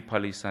secondary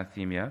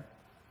polycythemia,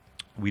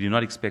 we do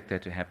not expect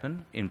that to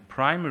happen. In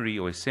primary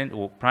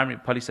primary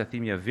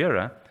polycythemia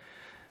vera,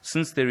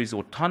 since there is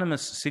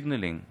autonomous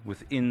signaling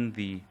within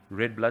the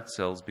red blood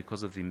cells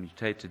because of the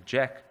mutated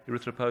JAK,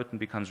 erythropoietin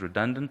becomes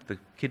redundant. The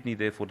kidney,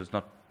 therefore, does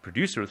not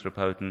produce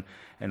erythropoietin,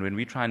 and when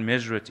we try and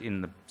measure it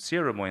in the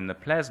serum or in the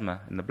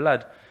plasma, in the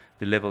blood,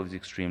 the level is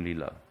extremely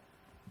low.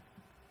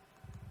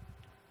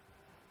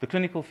 The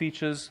clinical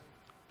features,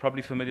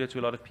 probably familiar to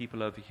a lot of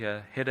people over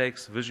here: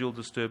 headaches, visual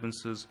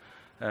disturbances,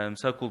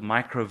 so-called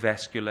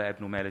microvascular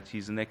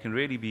abnormalities, and they can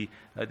really be,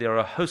 there are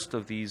a host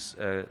of these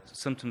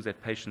symptoms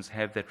that patients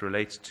have that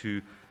relates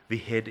to the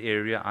head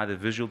area, either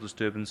visual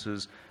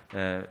disturbances,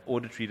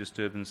 auditory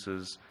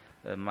disturbances.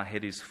 My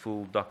head is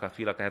full, doc, I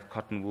feel like I have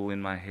cotton wool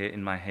in my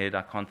head,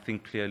 I can't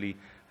think clearly,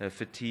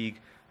 fatigue,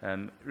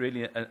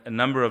 really a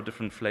number of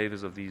different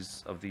flavors of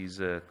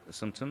these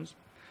symptoms.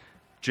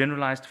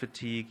 Generalized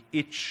fatigue,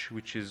 itch,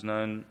 which is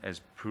known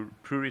as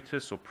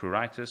pruritus or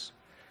pruritus.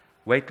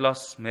 Weight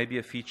loss may be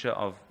a feature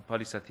of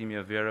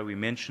polycythemia vera. We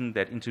mentioned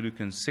that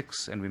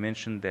interleukin-6, and we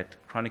mentioned that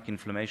chronic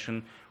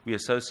inflammation. We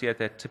associate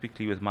that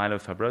typically with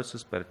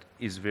myelofibrosis, but it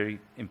is very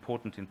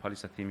important in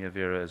polycythemia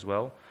vera as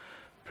well.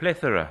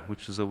 Plethora,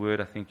 which is a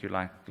word I think you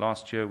liked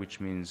last year,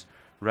 which means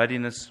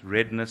ruddiness,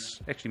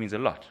 redness, actually means a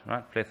lot,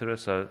 right? Plethora,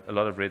 so a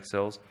lot of red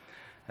cells.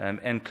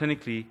 And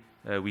clinically,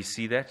 we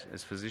see that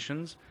as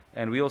physicians,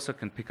 and we also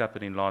can pick up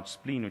an enlarged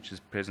spleen, which is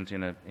present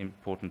in an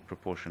important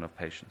proportion of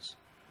patients.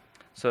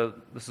 So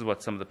this is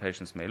what some of the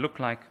patients may look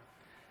like.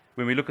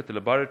 When we look at the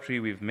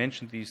laboratory, we've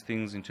mentioned these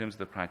things in terms of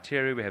the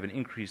criteria. We have an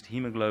increased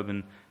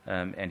hemoglobin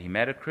and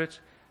hematocrit.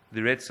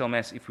 The red cell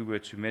mass, if we were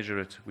to measure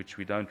it, which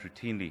we don't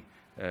routinely,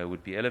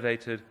 would be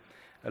elevated.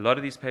 A lot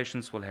of these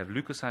patients will have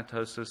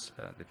leukocytosis,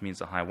 that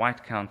means a high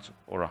white count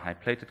or a high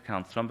platelet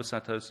count,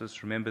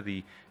 thrombocytosis. Remember,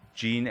 the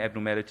gene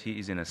abnormality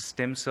is in a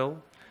stem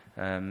cell.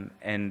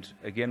 And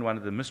again, one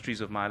of the mysteries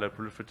of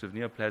myeloproliferative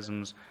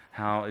neoplasms,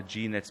 how a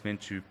gene that's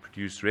meant to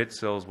produce red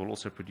cells will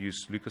also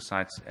produce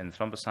leukocytes and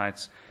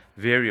thrombocytes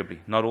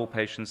variably. Not all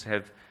patients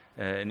have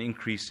an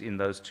increase in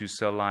those two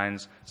cell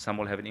lines. Some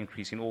will have an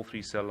increase in all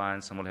three cell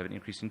lines. Some will have an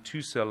increase in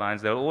two cell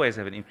lines. They'll always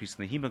have an increase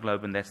in the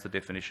hemoglobin. That's the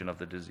definition of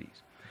the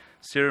disease.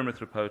 Serum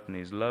erythropoietin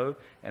is low,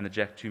 and the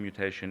JAK2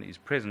 mutation is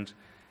present,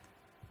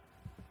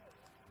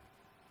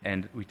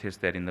 and we test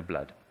that in the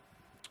blood.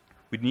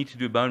 We'd need to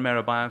do a bone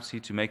marrow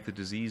biopsy to make the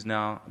disease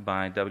now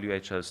by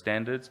WHO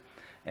standards.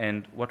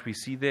 And what we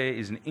see there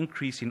is an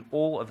increase in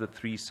all of the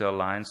three cell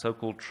lines,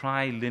 so-called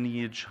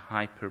tri-lineage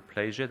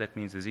hyperplasia. That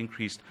means there's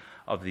increase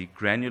of the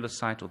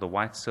granulocyte or the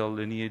white cell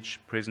lineage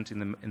present in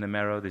the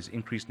marrow. There's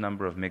increased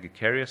number of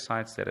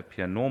megakaryocytes that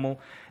appear normal,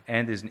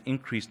 and there's an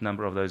increased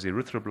number of those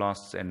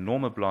erythroblasts and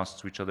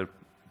normoblasts, which are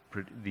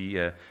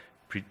the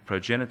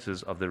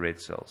progenitors of the red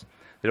cells.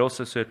 There are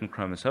also certain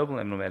chromosomal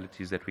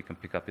abnormalities that we can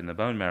pick up in the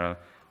bone marrow,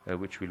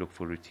 which we look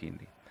for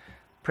routinely.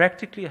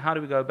 Practically, how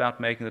do we go about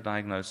making the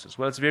diagnosis?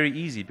 Well, it's very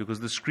easy because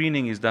the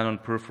screening is done on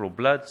peripheral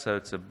blood, so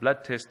it's a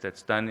blood test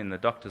that's done in the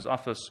doctor's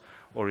office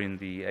or in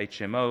the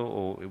HMO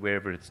or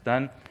wherever it's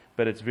done,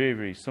 but it's very,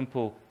 very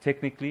simple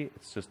technically.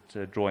 It's just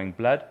drawing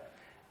blood,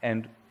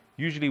 and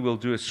usually we'll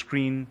do a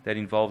screen that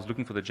involves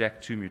looking for the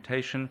JAK2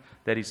 mutation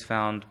that is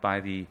found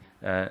by the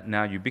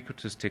now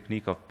ubiquitous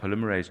technique of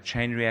polymerase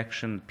chain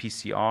reaction,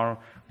 PCR,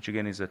 which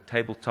again is a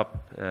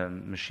tabletop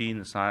machine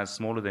the size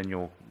smaller than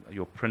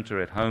your printer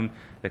at home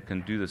that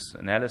can do this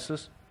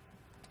analysis.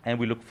 And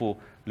we look for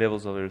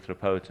levels of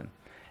erythropoietin.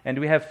 And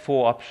we have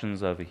four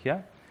options over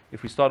here.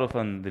 If we start off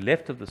on the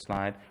left of the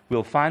slide,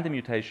 we'll find the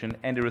mutation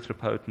and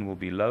erythropoietin will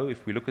be low.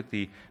 If we look at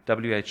the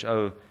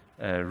WHO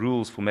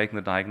rules for making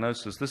the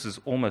diagnosis, this is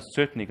almost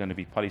certainly going to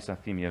be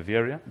polycythemia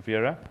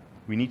vera.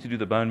 We need to do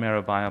the bone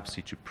marrow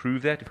biopsy to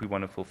prove that if we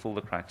want to fulfill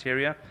the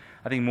criteria.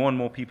 I think more and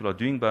more people are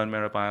doing bone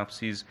marrow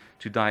biopsies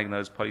to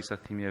diagnose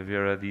polycythemia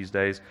vera these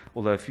days,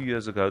 although a few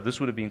years ago this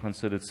would have been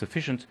considered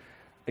sufficient,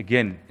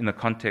 again, in the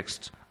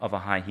context of a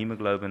high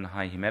hemoglobin,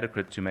 high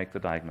hematocrit to make the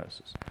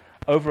diagnosis.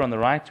 Over on the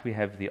right, we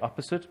have the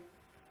opposite.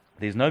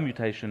 There's no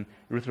mutation.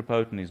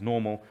 Erythropoietin is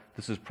normal.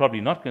 This is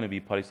probably not going to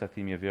be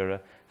polycythemia vera.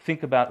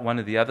 Think about one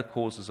of the other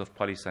causes of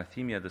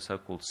polycythemia, the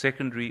so-called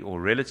secondary or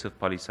relative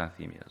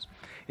polycythemias.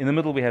 In the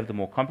middle, we have the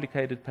more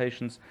complicated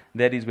patients.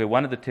 That is where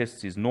one of the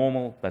tests is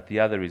normal, but the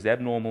other is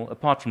abnormal,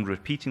 apart from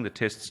repeating the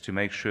tests to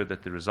make sure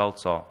that the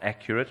results are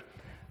accurate.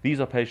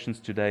 These are patients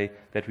today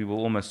that we will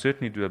almost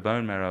certainly do a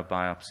bone marrow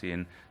biopsy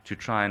in to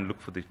try and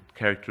look for the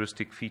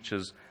characteristic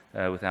features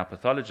with our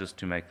pathologist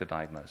to make the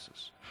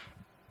diagnosis.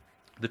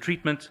 The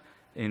treatment,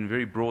 in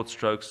very broad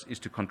strokes, is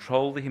to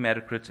control the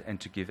hematocrit and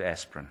to give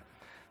aspirin.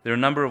 There are a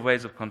number of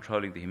ways of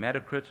controlling the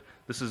hematocrit.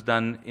 This is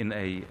done in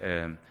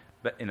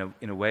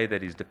a way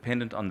that is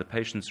dependent on the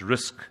patient's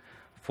risk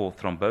for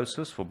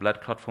thrombosis, for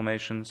blood clot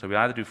formation. So we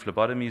either do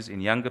phlebotomies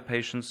in younger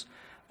patients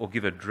or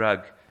give a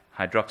drug,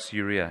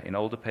 hydroxyurea, in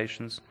older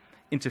patients.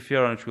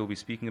 Interferon, which we'll be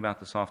speaking about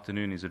this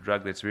afternoon, is a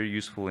drug that's very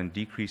useful in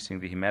decreasing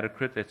the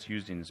hematocrit. That's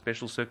used in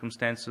special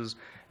circumstances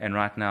and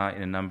right now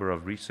in a number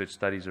of research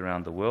studies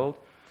around the world.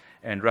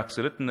 And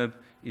ruxolitinib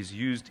is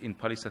used in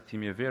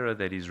polycythemia vera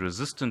that is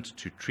resistant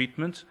to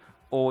treatment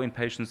or in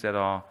patients that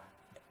are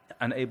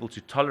unable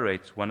to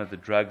tolerate one of the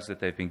drugs that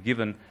they've been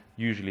given,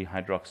 usually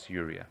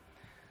hydroxyurea.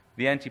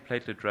 The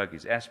antiplatelet drug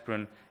is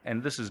aspirin,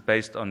 and this is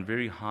based on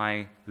very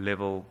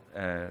high-level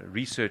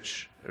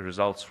research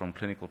results from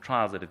clinical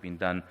trials that have been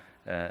done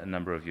a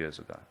number of years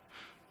ago.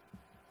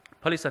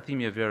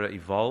 Polycythemia vera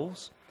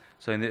evolves.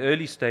 So in the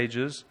early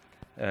stages,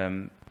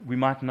 we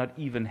might not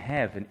even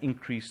have an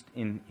increase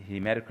in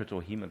hematocrit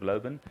or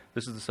hemoglobin.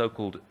 This is the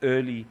so-called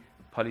early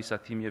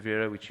polycythemia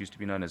vera, which used to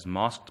be known as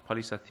masked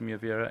polycythemia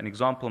vera. An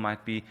example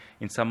might be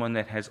in someone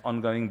that has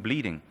ongoing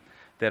bleeding,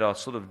 that are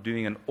sort of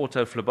doing an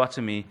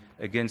autophlebotomy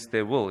against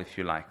their will, if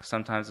you like.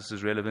 Sometimes this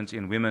is relevant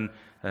in women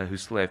who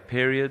still have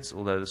periods,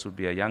 although this would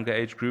be a younger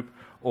age group,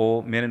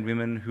 or men and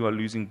women who are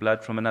losing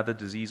blood from another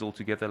disease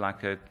altogether,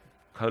 like a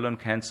colon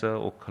cancer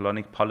or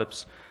colonic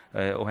polyps,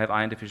 or have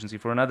iron deficiency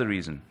for another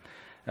reason.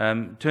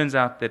 Turns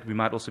out that we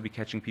might also be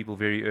catching people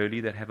very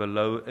early that have a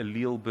low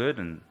allele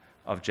burden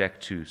of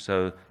JAK2.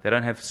 So they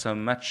don't have so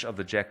much of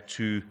the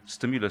JAK2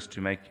 stimulus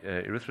to make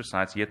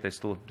erythrocytes, yet they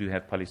still do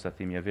have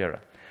polycythemia vera.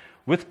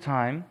 With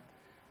time,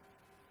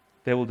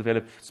 they will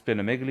develop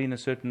splenomegaly in a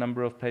certain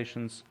number of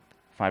patients.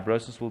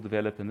 Fibrosis will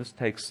develop, and this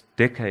takes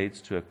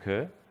decades to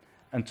occur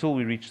until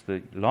we reach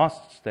the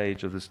last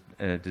stage of this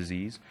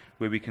disease,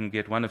 where we can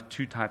get one of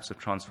two types of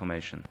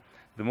transformation.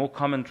 The more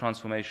common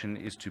transformation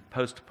is to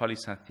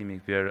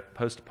post-polycythemia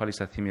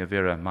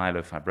vera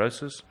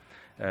myelofibrosis.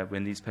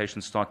 when these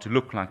patients start to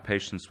look like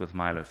patients with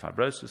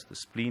myelofibrosis. The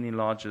spleen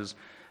enlarges,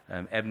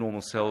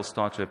 abnormal cells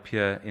start to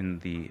appear in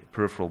the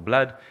peripheral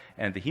blood,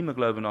 and the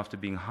hemoglobin, after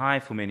being high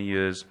for many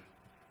years,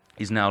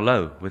 is now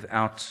low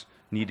without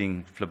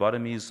needing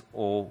phlebotomies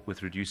or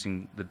with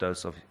reducing the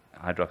dose of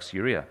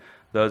hydroxyurea.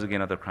 Those,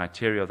 again, are the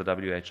criteria of the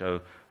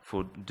WHO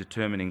for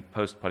determining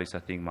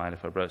post-polycythemic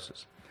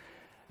myelofibrosis.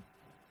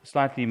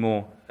 Slightly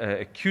more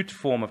acute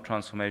form of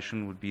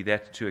transformation would be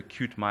that to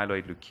acute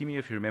myeloid leukemia.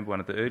 If you remember one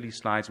of the early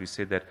slides, we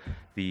said that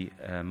the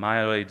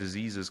myeloid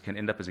diseases can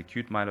end up as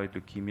acute myeloid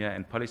leukemia,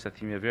 and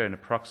polycythemia vera in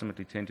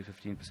approximately 10 to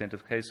 15%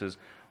 of cases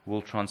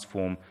will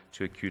transform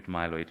to acute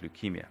myeloid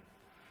leukemia.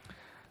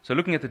 So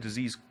looking at the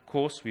disease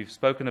course, we've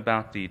spoken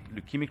about the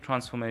leukemic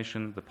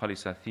transformation, the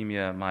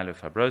polycythemia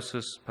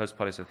myelofibrosis,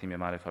 post-polycythemia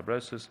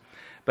myelofibrosis.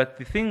 But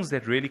the things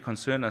that really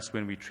concern us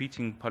when we're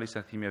treating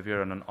polycythemia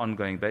vera on an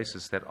ongoing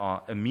basis that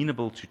are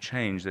amenable to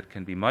change, that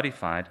can be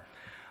modified,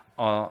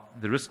 are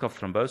the risk of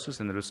thrombosis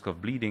and the risk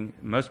of bleeding,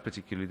 most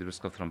particularly the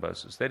risk of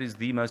thrombosis. That is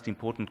the most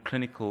important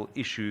clinical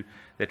issue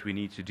that we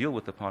need to deal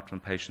with apart from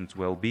patients'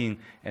 well-being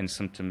and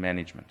symptom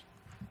management.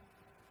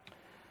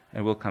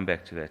 And we'll come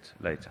back to that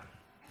later.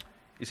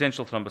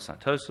 Essential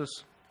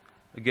thrombocytosis,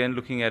 again,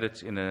 looking at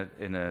it in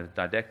a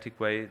didactic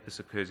way, this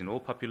occurs in all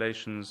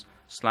populations,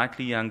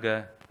 slightly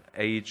younger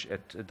age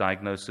at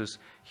diagnosis.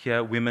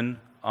 Here, women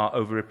are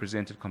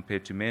overrepresented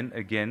compared to men,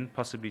 again,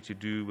 possibly to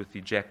do with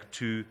the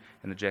JAK2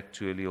 and the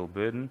JAK2 allele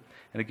burden.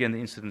 And again, the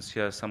incidence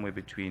here is somewhere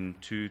between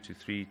 2 to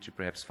 3 to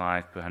perhaps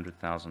 5 per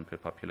 100,000 per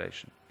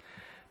population.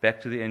 Back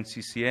to the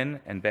NCCN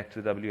and back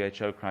to the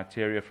WHO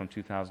criteria from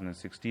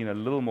 2016, a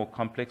little more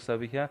complex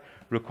over here,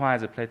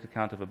 requires a platelet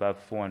count of above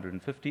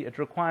 450. It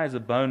requires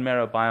a bone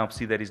marrow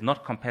biopsy that is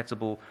not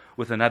compatible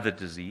with another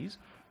disease.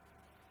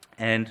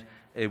 And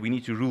we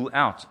need to rule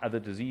out other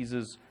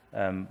diseases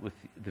with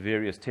the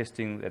various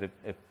testing that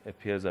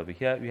appears over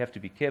here. We have to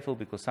be careful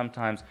because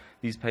sometimes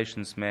these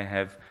patients may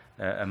have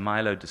a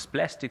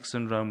myelodysplastic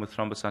syndrome with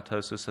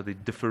thrombocytosis, so the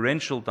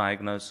differential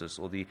diagnosis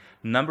or the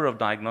number of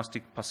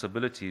diagnostic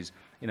possibilities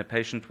in a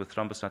patient with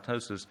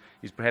thrombocytosis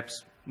is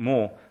perhaps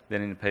more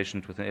than in a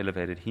patient with an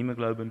elevated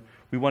hemoglobin.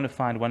 We want to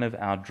find one of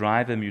our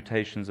driver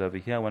mutations over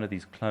here, one of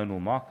these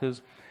clonal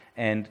markers,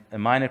 and a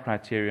minor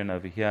criterion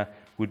over here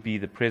would be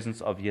the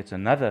presence of yet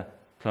another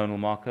clonal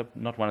marker,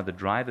 not one of the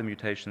driver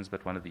mutations,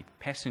 but one of the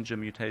passenger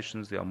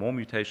mutations. There are more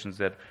mutations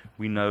that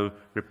we know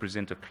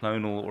represent a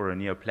clonal or a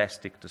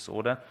neoplastic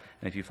disorder.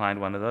 And if you find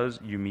one of those,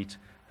 you meet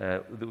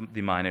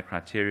the minor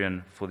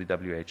criterion for the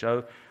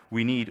WHO.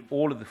 We need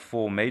all of the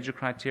 4 major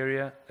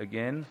criteria,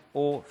 again,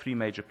 or 3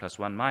 major plus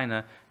 1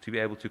 minor, to be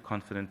able to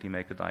confidently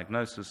make a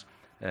diagnosis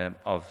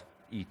of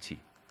ET.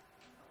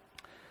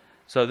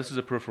 So this is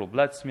a peripheral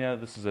blood smear.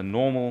 This is a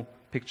normal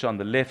picture on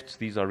the left.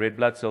 These are red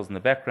blood cells in the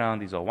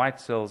background. These are white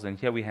cells. And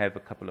here we have a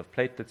couple of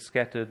platelets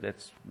scattered.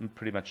 That's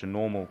pretty much a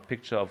normal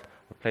picture of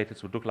what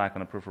platelets would look like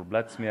on a peripheral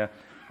blood smear.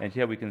 And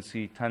here we can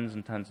see tons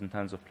and tons and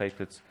tons of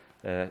platelets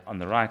on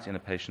the right in a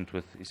patient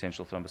with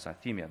essential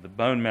thrombocythemia. The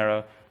bone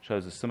marrow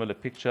shows a similar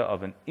picture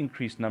of an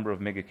increased number of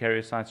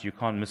megakaryocytes. You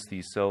can't miss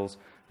these cells.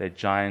 They're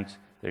giant,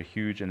 they're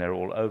huge, and they're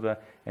all over.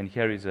 And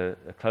here is a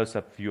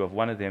close-up view of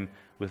one of them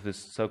with this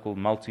so-called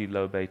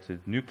multilobated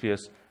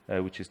nucleus,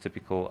 which is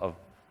typical of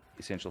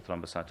essential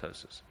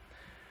thrombocytosis.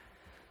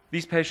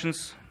 These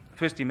patients,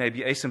 firstly, may be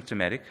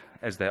asymptomatic,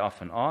 as they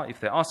often are. If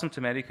they are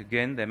symptomatic,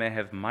 again, they may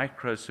have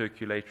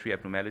microcirculatory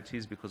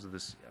abnormalities because of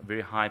this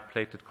very high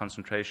platelet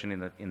concentration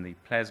in the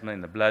plasma,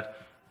 in the blood.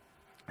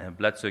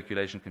 Blood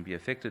circulation can be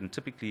affected, and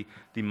typically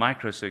the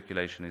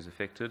microcirculation is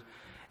affected.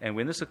 And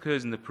when this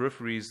occurs in the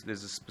peripheries,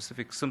 there's a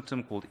specific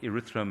symptom called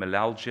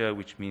erythromelalgia,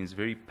 which means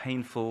very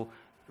painful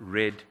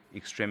red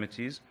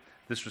extremities.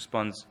 This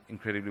responds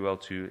incredibly well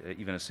to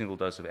even a single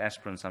dose of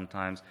aspirin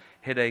sometimes.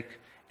 Headache,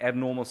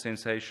 abnormal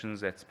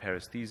sensations, that's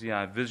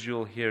paresthesia,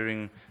 visual,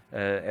 hearing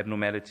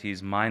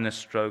abnormalities, minor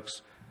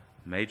strokes,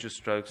 major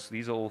strokes.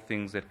 These are all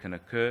things that can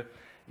occur.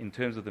 In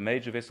terms of the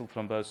major vessel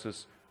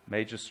thrombosis,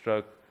 major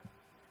stroke,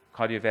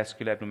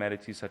 cardiovascular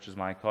abnormalities such as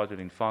myocardial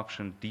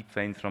infarction, deep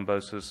vein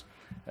thrombosis,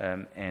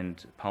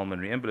 and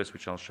pulmonary embolus,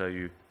 which I'll show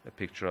you a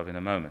picture of in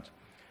a moment.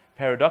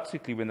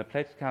 Paradoxically, when the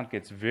platelet count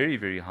gets very,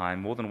 very high,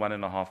 more than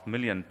 1.5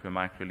 million per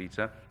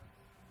microliter,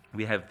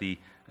 we have the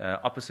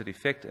opposite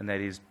effect, and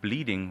that is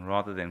bleeding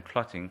rather than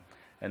clotting.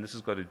 And this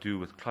has got to do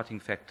with clotting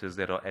factors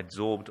that are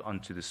adsorbed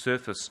onto the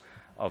surface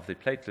of the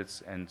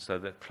platelets, and so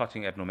the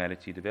clotting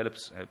abnormality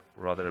develops,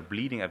 rather a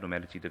bleeding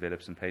abnormality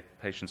develops, and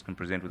patients can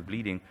present with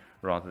bleeding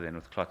rather than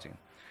with clotting.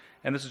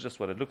 And this is just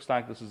what it looks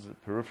like. This is a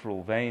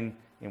peripheral vein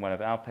in one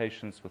of our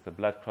patients with a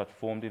blood clot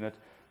formed in it.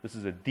 This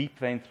is a deep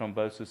vein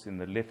thrombosis in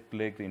the left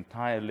leg. The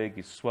entire leg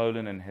is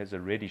swollen and has a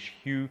reddish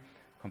hue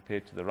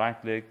compared to the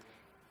right leg.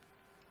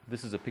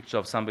 This is a picture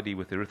of somebody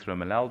with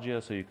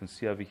erythromelalgia. So you can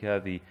see over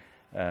here the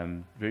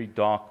very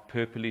dark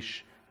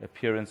purplish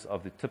appearance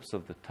of the tips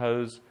of the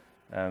toes.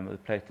 The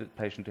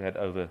patient who had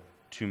over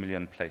 2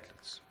 million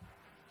platelets.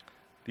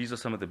 These are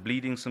some of the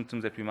bleeding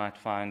symptoms that we might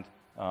find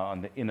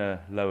on the inner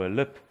lower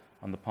lip,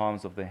 on the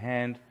palms of the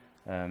hand.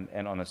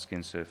 and on a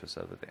skin surface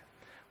over there.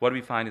 What do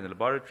we find in the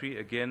laboratory?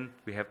 Again,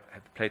 we have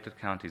the platelet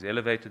count is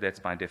elevated. That's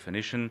by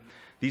definition.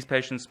 These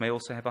patients may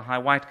also have a high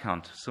white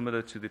count,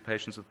 similar to the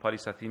patients with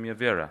polycythemia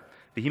vera.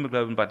 The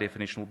hemoglobin, by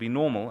definition, will be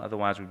normal.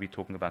 Otherwise, we'd be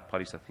talking about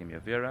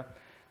polycythemia vera.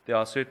 There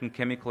are certain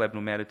chemical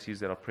abnormalities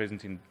that are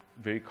present in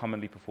very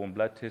commonly performed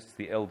blood tests.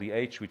 The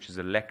LDH, which is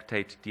a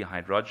lactate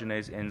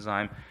dehydrogenase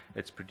enzyme.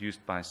 It's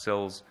produced by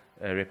cells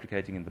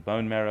replicating in the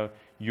bone marrow.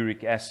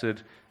 Uric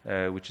acid,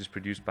 which is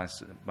produced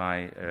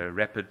by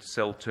rapid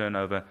cell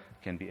turnover,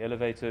 can be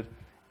elevated.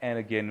 And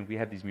again, we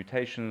have these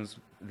mutations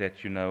that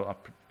are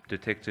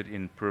detected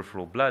in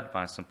peripheral blood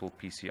by simple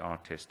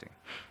PCR testing.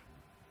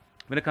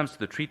 When it comes to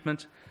the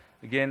treatment,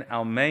 again,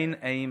 our main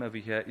aim over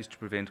here is to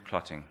prevent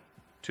clotting.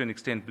 To an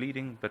extent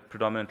bleeding, but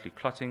predominantly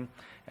clotting.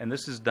 And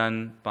this is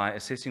done by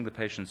assessing the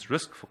patient's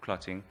risk for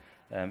clotting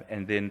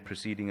and then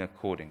proceeding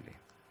accordingly.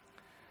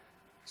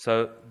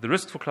 So the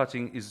risk for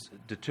clotting is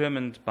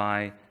determined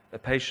by a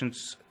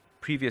patient's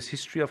previous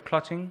history of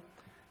clotting,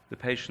 the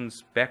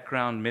patient's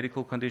background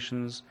medical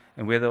conditions,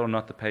 and whether or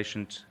not the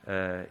patient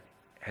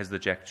has the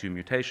JAK2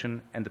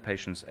 mutation, and the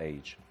patient's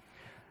age.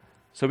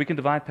 So we can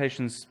divide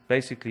patients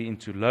basically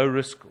into low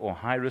risk or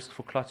high risk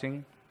for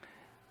clotting.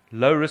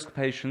 Low risk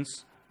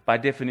patients, by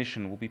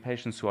definition, will be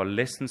patients who are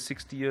less than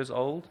 60 years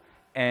old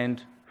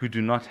and who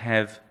do not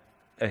have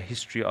a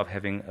history of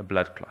having a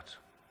blood clot.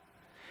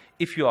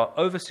 If you are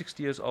over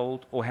 60 years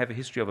old or have a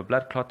history of a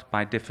blood clot,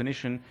 by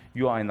definition,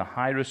 you are in the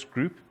high-risk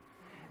group,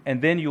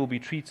 and then you will be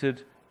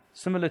treated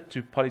similar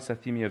to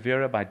polycythemia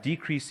vera by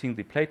decreasing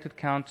the platelet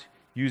count,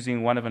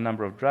 using one of a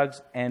number of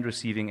drugs, and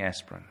receiving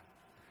aspirin.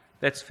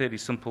 That's fairly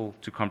simple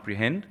to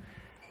comprehend.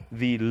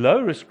 The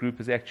low-risk group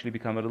has actually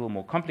become a little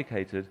more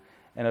complicated,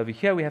 and over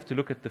here we have to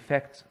look at the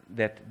fact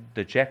that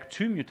the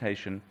JAK2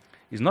 mutation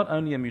is not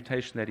only a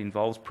mutation that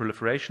involves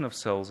proliferation of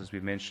cells, as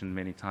we've mentioned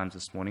many times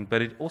this morning,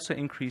 but it also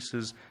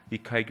increases the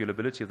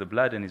coagulability of the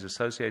blood and is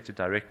associated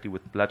directly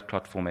with blood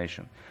clot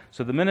formation.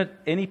 So the minute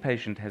any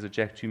patient has a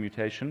JAK2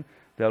 mutation,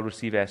 they'll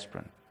receive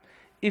aspirin.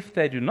 If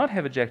they do not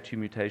have a JAK2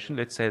 mutation,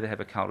 let's say they have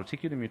a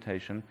calreticulin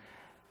mutation,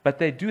 but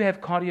they do have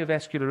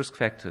cardiovascular risk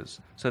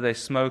factors, so they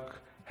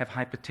smoke, have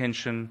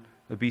hypertension,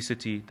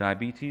 obesity,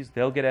 diabetes,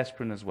 they'll get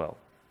aspirin as well.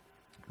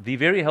 The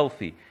very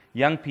healthy,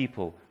 young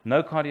people,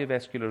 no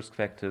cardiovascular risk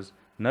factors,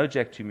 no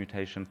JAK2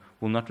 mutation,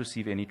 will not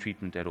receive any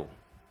treatment at all.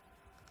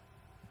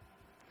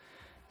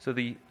 So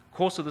the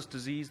course of this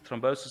disease,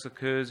 thrombosis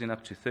occurs in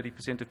up to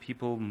 30% of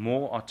people,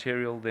 more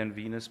arterial than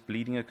venous.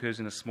 Bleeding occurs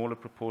in a smaller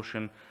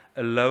proportion,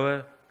 a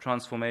lower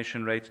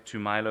transformation rate to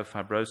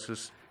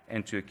myelofibrosis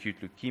and to acute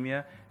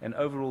leukemia. And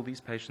overall,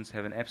 these patients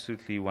have an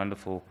absolutely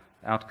wonderful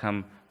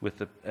outcome with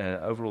the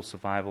overall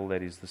survival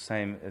that is the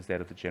same as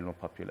that of the general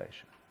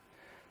population.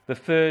 The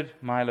third,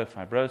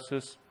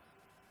 myelofibrosis.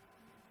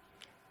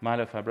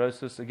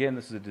 Myelofibrosis, again,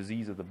 this is a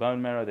disease of the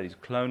bone marrow that is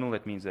clonal.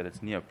 That means that it's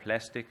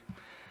neoplastic.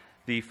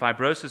 The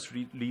fibrosis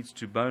leads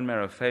to bone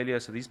marrow failure,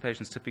 so these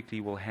patients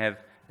typically will have,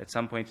 at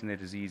some point in their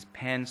disease,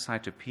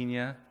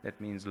 pancytopenia. That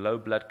means low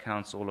blood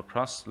counts all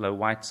across, low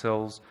white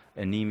cells,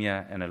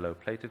 anemia, and a low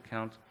platelet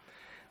count.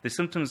 The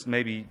symptoms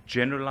may be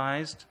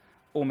generalized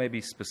or may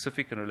be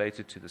specific and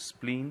related to the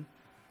spleen.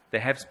 They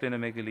have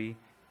splenomegaly,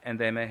 and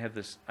they may have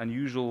this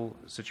unusual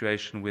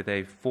situation where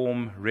they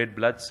form red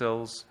blood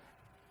cells,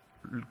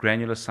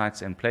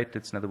 granulocytes and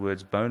platelets, in other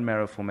words, bone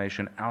marrow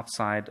formation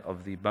outside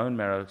of the bone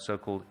marrow,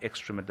 so-called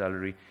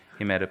extramedullary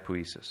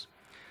hematopoiesis.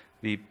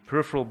 The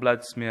peripheral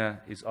blood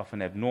smear is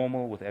often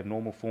abnormal, with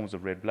abnormal forms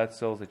of red blood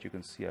cells that you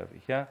can see over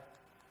here,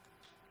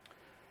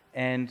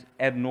 and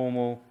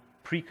abnormal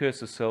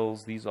precursor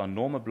cells. These are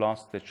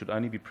normoblasts that should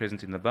only be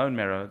present in the bone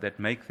marrow that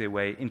make their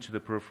way into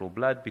the peripheral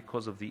blood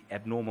because of the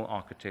abnormal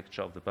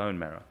architecture of the bone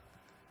marrow.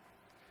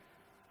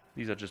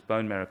 These are just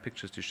bone marrow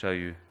pictures to show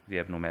you the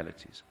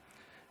abnormalities.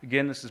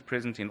 Again, this is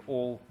present in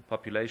all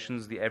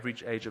populations. The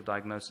average age of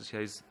diagnosis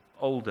here is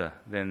older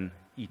than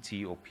ET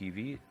or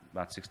PV,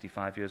 about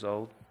 65 years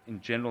old. In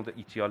general, the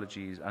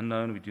etiology is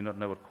unknown. We do not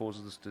know what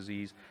causes this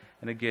disease.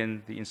 And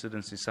again, the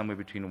incidence is somewhere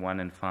between 1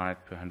 and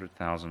 5 per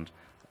 100,000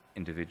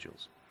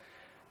 individuals.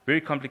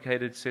 Very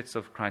complicated sets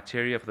of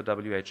criteria for the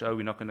WHO.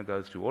 We're not going to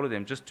go through all of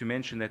them. Just to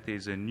mention that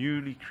there's a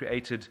newly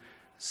created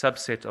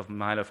subset of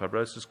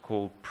myelofibrosis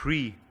called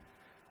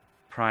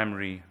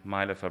pre-primary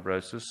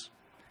myelofibrosis.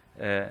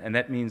 And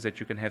that means that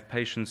you can have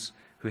patients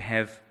who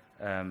have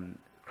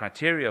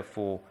criteria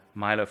for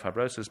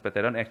myelofibrosis, but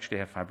they don't actually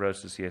have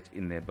fibrosis yet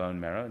in their bone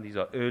marrow. And these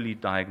are early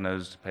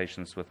diagnosed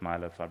patients with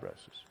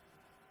myelofibrosis.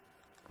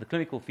 The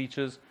clinical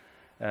features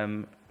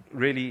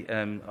really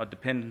are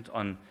dependent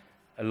on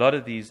a lot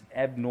of these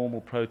abnormal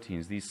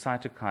proteins, these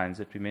cytokines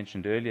that we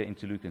mentioned earlier.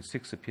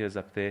 Interleukin-6 appears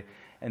up there,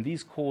 and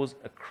these cause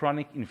a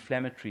chronic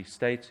inflammatory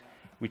state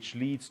which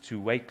leads to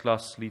weight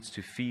loss, leads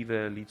to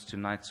fever, leads to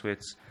night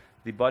sweats.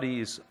 The body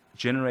is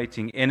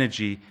generating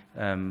energy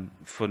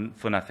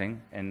for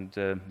nothing, and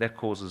that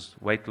causes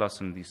weight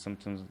loss and these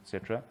symptoms,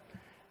 etc.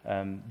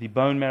 The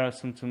bone marrow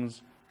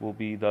symptoms will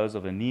be those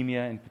of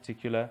anemia in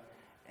particular,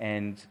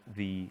 and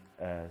the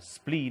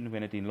spleen,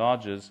 when it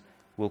enlarges,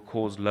 will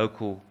cause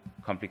local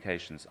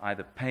complications,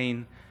 either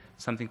pain,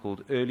 something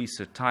called early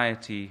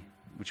satiety,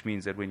 which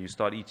means that when you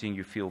start eating,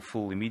 you feel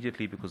full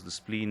immediately because the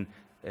spleen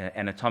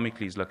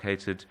anatomically is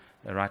located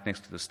right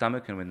next to the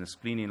stomach, and when the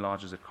spleen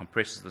enlarges, it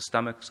compresses the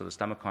stomach, so the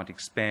stomach can't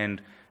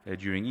expand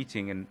during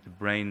eating, and the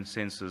brain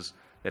senses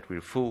that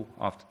we're full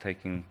after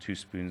taking 2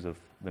 spoons of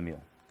the meal.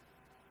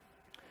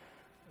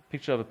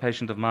 Picture of a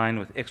patient of mine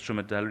with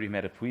extramedullary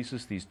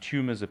hematopoiesis, these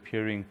tumors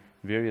appearing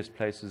various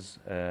places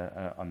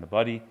on the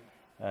body,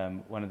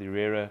 one of the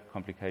rarer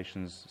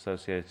complications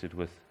associated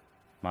with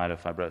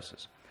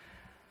myelofibrosis.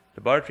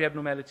 Laboratory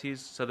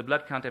abnormalities, so the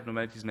blood count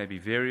abnormalities may be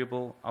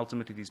variable.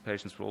 Ultimately, these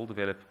patients will all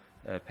develop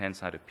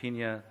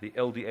pancytopenia. The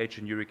LDH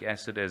and uric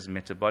acid as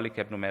metabolic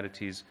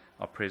abnormalities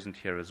are present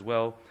here as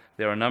well.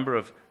 There are a number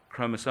of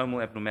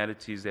chromosomal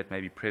abnormalities that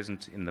may be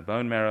present in the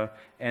bone marrow,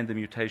 and the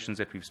mutations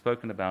that we've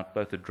spoken about,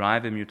 both the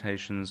driver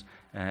mutations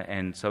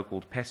and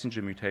so-called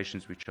passenger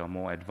mutations, which are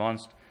more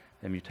advanced.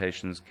 The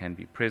mutations can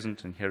be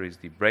present, and here is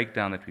the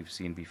breakdown that we've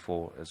seen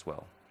before as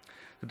well.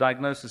 The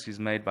diagnosis is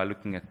made by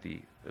looking at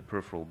the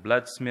peripheral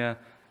blood smear,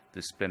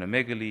 the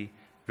splenomegaly.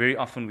 Very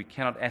often we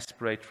cannot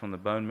aspirate from the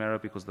bone marrow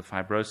because the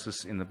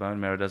fibrosis in the bone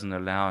marrow doesn't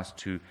allow us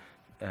to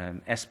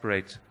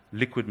aspirate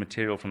liquid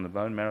material from the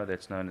bone marrow.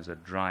 That's known as a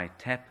dry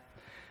tap.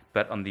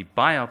 But on the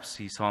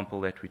biopsy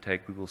sample that we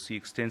take, we will see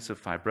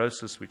extensive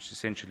fibrosis, which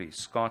essentially is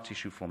scar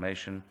tissue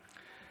formation.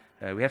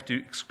 We have to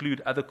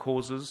exclude other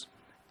causes,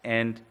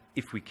 and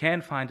if we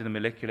can find a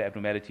molecular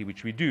abnormality,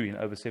 which we do in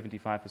over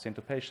 75%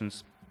 of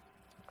patients,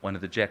 one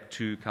of the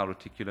JAK2,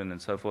 calreticulin,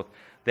 and so forth,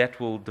 that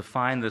will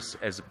define this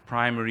as a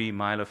primary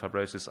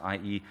myelofibrosis,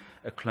 i.e.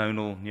 a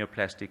clonal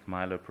neoplastic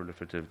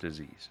myeloproliferative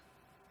disease.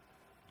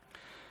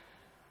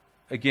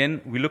 Again,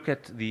 we look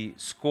at the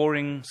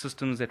scoring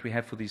systems that we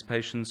have for these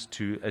patients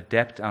to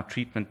adapt our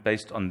treatment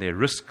based on their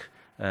risk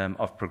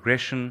of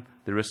progression,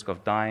 the risk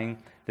of dying.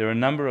 There are a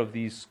number of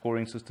these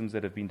scoring systems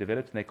that have been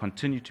developed, and they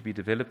continue to be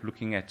developed,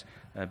 looking at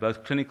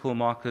both clinical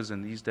markers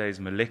and these days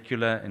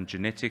molecular and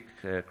genetic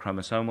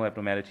chromosomal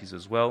abnormalities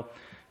as well,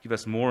 give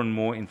us more and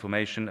more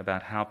information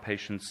about how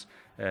patients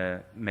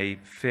may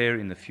fare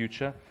in the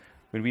future.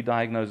 When we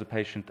diagnose a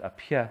patient up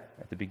here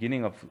at the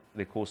beginning of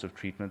their course of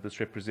treatment, this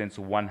represents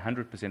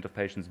 100% of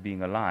patients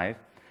being alive.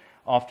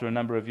 After a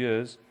number of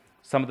years,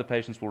 some of the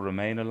patients will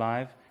remain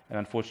alive, and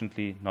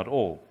unfortunately not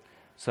all.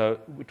 So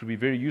it would be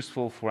very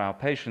useful for our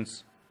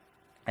patients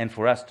and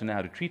for us to know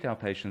how to treat our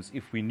patients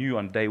if we knew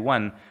on day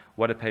one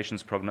what a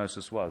patient's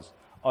prognosis was.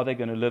 Are they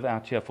going to live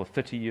out here for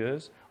 30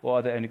 years, or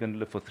are they only going to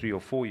live for 3 or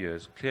 4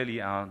 years?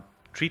 Clearly, our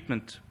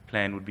treatment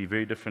plan would be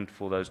very different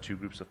for those two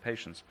groups of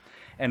patients.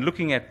 And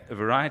looking at a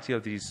variety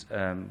of these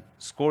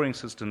scoring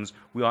systems,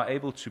 we are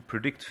able to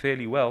predict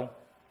fairly well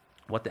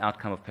what the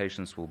outcome of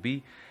patients will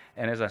be.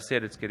 And as I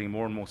said, it's getting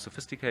more and more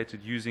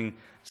sophisticated using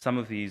some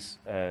of these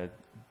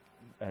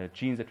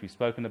genes that we've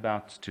spoken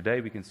about today.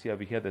 We can see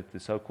over here that the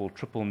so-called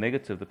triple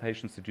negative, the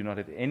patients that do not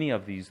have any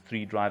of these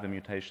 3 driver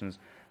mutations,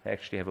 they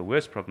actually have a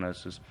worse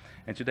prognosis.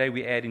 And today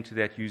we add into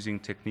that using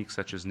techniques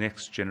such as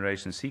next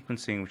generation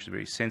sequencing, which is a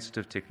very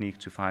sensitive technique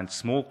to find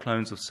small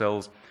clones of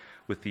cells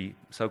with the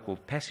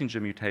so-called passenger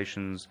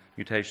mutations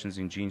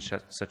in genes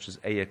such as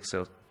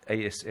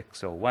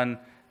ASXL1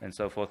 and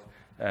so forth,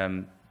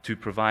 to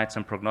provide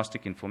some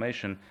prognostic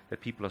information that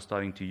people are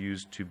starting to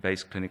use to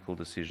base clinical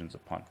decisions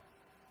upon.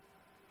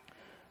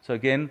 So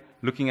again,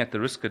 looking at the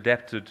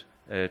risk-adapted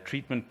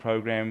treatment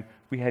program,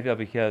 we have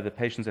over here the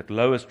patients at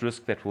lowest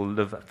risk that will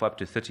live for up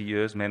to 30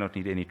 years, may not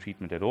need any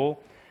treatment at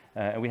all.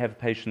 And we have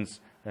patients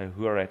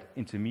who are at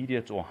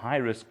intermediate or high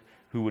risk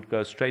who would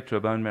go straight to a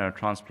bone marrow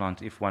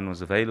transplant if one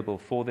was available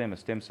for them, a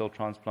stem cell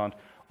transplant,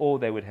 or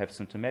they would have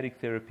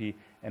symptomatic therapy.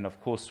 And of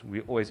course,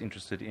 we're always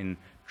interested in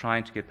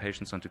trying to get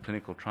patients onto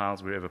clinical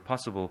trials wherever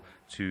possible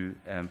to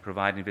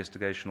provide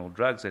investigational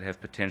drugs that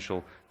have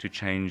potential to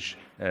change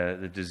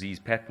the disease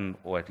pattern,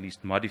 or at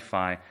least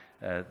modify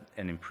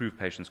and improve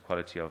patients'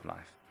 quality of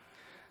life.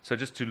 So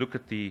just to look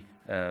at the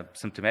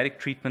symptomatic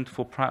treatment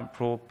for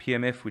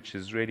PMF, which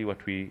is really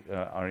what we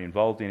are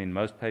involved in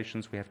most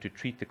patients, we have to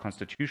treat the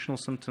constitutional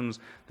symptoms,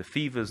 the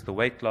fevers, the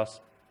weight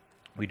loss.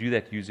 We do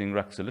that using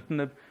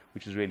ruxolitinib,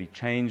 which has really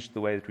changed the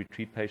way that we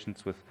treat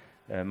patients with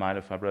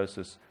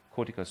myelofibrosis.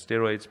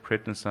 Corticosteroids,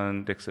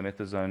 prednisone,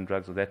 dexamethasone,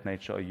 drugs of that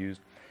nature are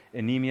used.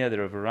 Anemia,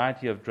 there are a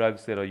variety of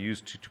drugs that are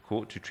used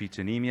to treat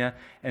anemia,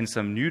 and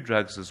some new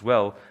drugs as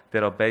well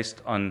that are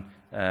based on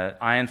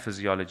iron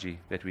physiology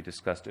that we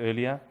discussed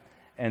earlier.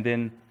 And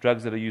then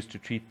drugs that are used to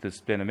treat the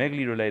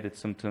splenomegaly-related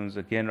symptoms.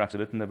 Again,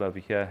 ruxolitinib over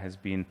here has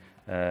been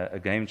a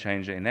game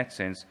changer in that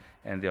sense,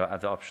 and there are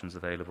other options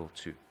available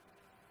too.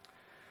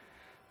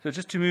 So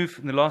just to move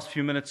in the last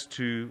few minutes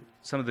to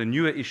some of the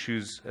newer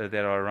issues that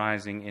are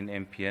arising in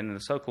MPN, and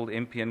the so-called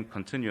MPN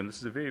continuum. This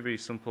is a very, very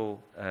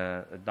simple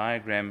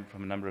diagram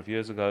from a number of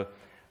years ago,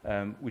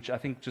 which I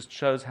think just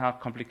shows how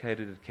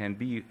complicated it can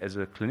be as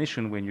a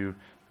clinician when you're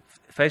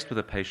faced with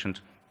a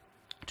patient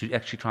to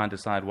actually try and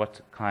decide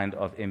what kind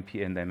of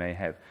MPN they may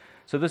have.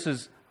 So this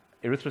is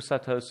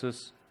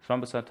erythrocytosis,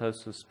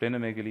 thrombocytosis,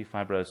 splenomegaly,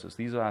 fibrosis.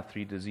 These are our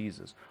three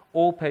diseases.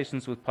 All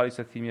patients with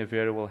polycythemia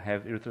vera will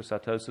have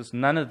erythrocytosis.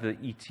 None of the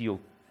ET or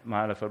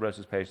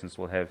myelofibrosis patients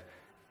will have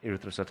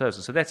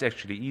erythrocytosis. So that's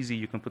actually easy.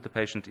 You can put the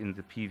patient in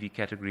the PV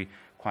category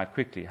quite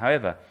quickly.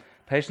 However,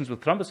 patients with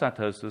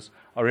thrombocytosis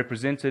are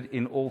represented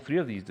in all three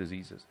of these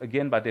diseases.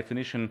 Again, by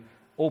definition,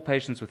 all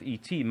patients with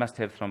ET must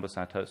have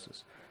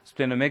thrombocytosis.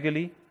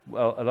 Splenomegaly,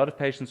 well, a lot of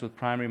patients with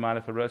primary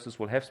myelofibrosis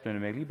will have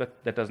splenomegaly,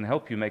 but that doesn't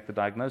help you make the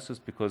diagnosis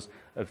because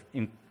a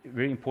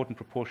very important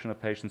proportion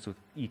of patients with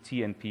ET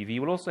and PV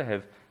will also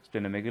have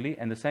splenomegaly,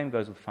 and the same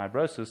goes with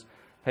fibrosis.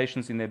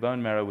 Patients in their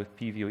bone marrow with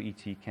PV or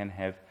ET can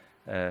have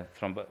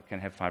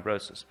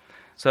fibrosis.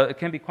 So it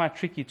can be quite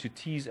tricky to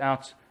tease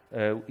out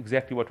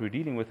exactly what we're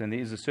dealing with, and there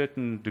is a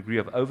certain degree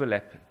of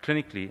overlap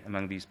clinically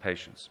among these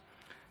patients.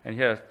 And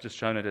here I've just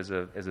shown it as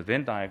a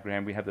Venn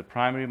diagram. We have the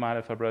primary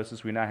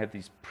myelofibrosis. We now have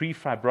these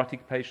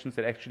pre-fibrotic patients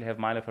that actually have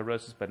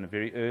myelofibrosis, but in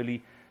very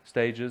early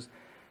stages.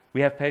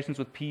 We have patients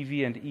with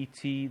PV and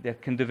ET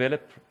that can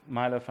develop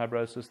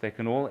myelofibrosis. They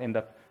can all end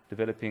up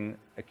developing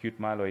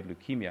acute myeloid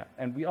leukemia.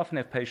 And we often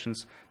have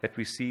patients that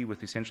we see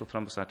with essential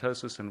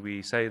thrombocytosis, and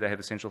we say they have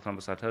essential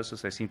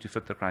thrombocytosis. They seem to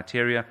fit the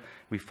criteria.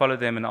 We follow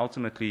them, and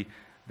ultimately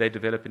they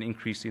develop an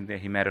increase in their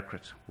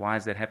hematocrit. Why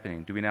is that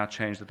happening? Do we now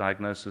change the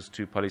diagnosis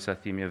to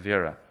polycythemia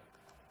vera?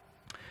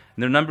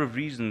 And there are a number of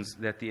reasons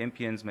that the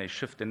MPNs may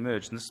shift and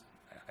merge. And this,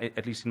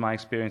 at least in my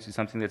experience, is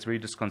something that's very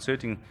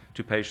disconcerting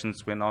to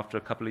patients when after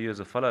a couple of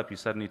years of follow-up you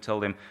suddenly tell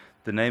them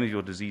the name of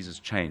your disease has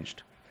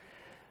changed.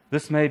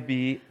 This may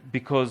be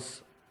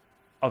because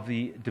of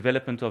the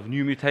development of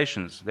new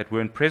mutations that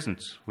weren't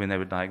present when they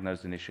were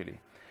diagnosed initially.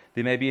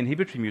 There may be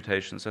inhibitory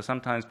mutations. So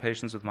sometimes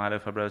patients with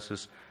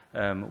myelofibrosis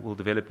will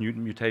develop new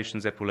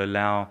mutations that will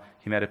allow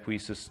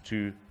hematopoiesis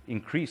to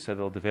increase. So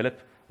they'll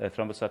develop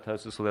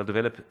thrombocytosis, or they'll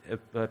develop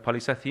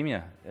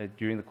polycythemia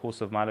during the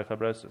course of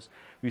myelofibrosis.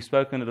 We've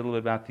spoken a little bit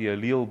about the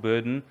allele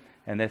burden,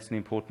 and that's an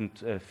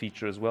important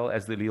feature as well.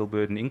 As the allele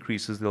burden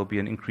increases, there'll be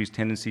an increased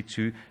tendency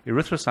to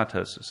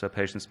erythrocytosis. So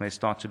patients may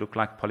start to look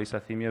like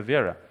polycythemia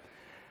vera.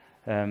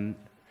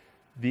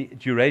 The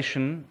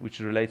duration, which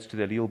relates to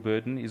the allele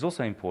burden, is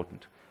also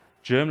important.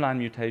 Germline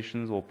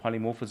mutations or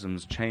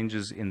polymorphisms,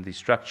 changes in the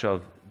structure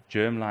of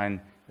germline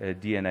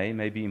DNA,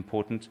 may be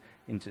important,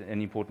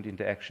 an important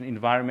interaction.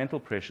 Environmental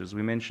pressures,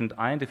 we mentioned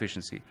iron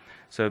deficiency.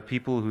 So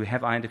people who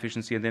have iron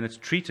deficiency and then it's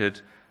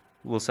treated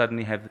will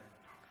suddenly have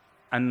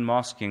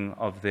unmasking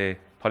of their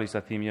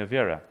polycythemia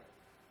vera.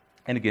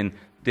 And again,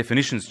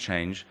 definitions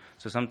change,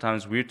 so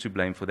sometimes we're to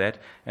blame for that.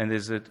 And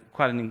there's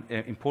quite an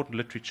important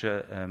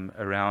literature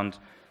around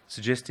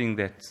suggesting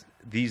that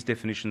these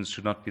definitions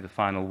should not be the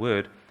final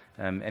word.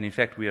 And in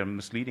fact, we are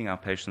misleading our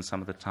patients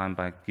some of the time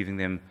by giving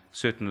them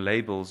certain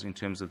labels in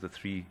terms of the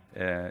three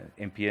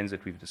MPNs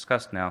that we've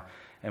discussed now,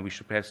 and we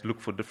should perhaps look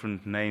for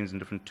different names and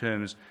different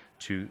terms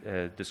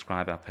to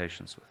describe our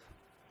patients with.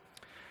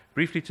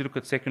 Briefly, to look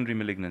at secondary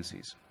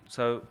malignancies.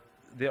 So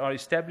there are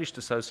established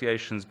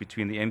associations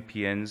between the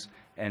MPNs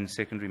and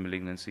secondary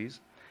malignancies,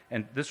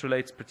 and this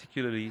relates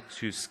particularly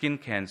to skin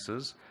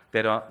cancers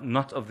that are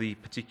not of the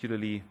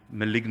particularly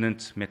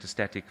malignant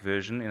metastatic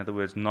version, in other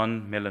words,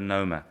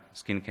 non-melanoma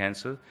skin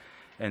cancer.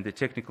 And the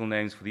technical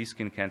names for these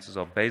skin cancers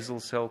are basal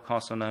cell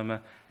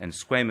carcinoma and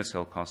squamous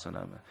cell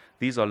carcinoma.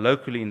 These are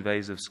locally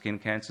invasive skin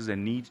cancers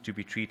and need to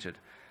be treated.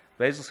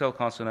 Basal cell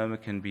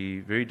carcinoma can be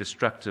very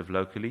destructive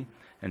locally,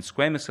 and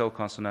squamous cell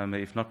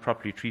carcinoma, if not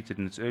properly treated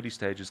in its early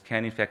stages,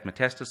 can in fact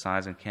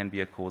metastasize and can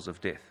be a cause of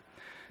death.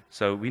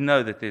 So we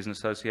know that there's an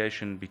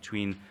association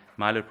between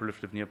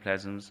myeloproliferative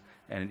neoplasms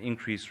and an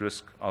increased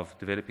risk of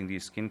developing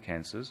these skin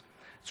cancers.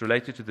 It's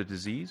related to the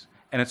disease,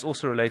 and it's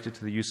also related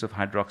to the use of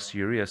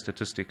hydroxyurea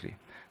statistically.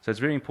 So it's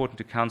very important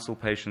to counsel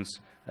patients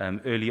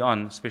early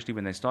on, especially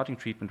when they're starting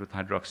treatment with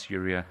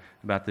hydroxyurea,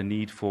 about the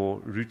need for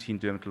routine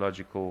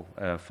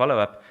dermatological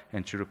follow-up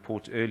and to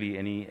report early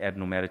any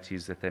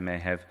abnormalities that they may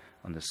have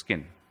on the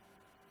skin.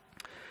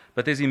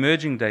 But there's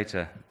emerging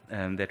data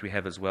that we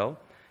have as well.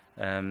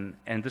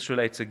 And this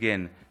relates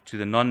again to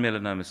the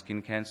non-melanoma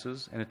skin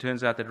cancers, and it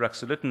turns out that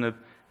ruxolitinib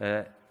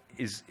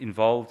is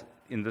involved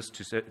in this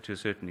to a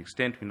certain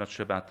extent. We're not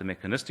sure about the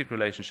mechanistic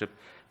relationship,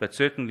 but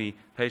certainly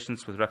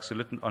patients with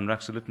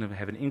ruxolitinib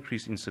have an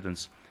increased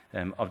incidence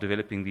of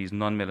developing these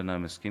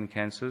non-melanoma skin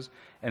cancers,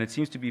 and it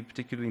seems to be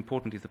particularly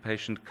important if the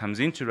patient comes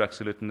into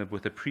ruxolitinib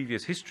with a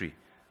previous history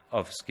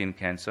of skin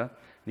cancer.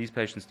 These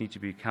patients need to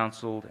be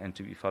counseled and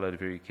to be followed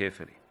very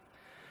carefully.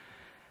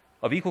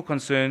 Of equal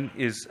concern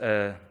is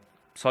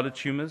solid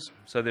tumors.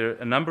 So there are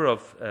a number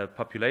of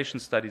population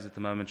studies at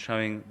the moment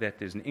showing that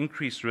there's an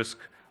increased risk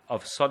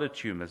of solid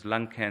tumors,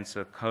 lung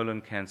cancer, colon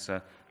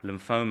cancer,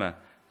 lymphoma,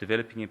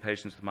 developing in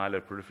patients with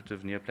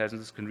myeloproliferative neoplasms.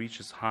 This can reach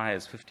as high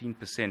as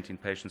 15% in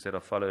patients that are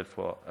followed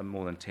for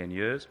more than 10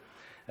 years,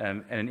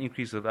 and an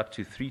increase of up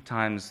to 3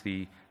 times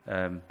the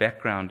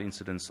background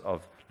incidence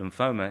of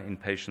lymphoma in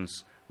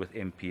patients with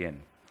MPN.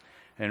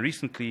 And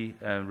recently,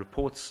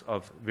 reports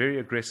of very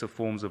aggressive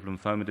forms of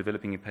lymphoma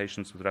developing in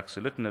patients with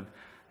ruxolitinib,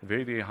 a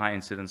very, very high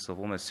incidence of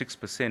almost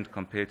 6%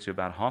 compared to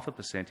about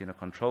 0.5% in a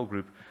control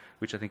group,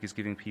 which I think is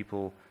giving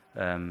people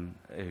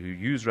who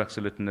use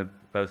ruxolitinib,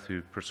 both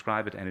who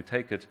prescribe it and who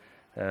take it,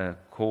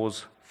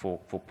 cause for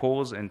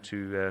pause and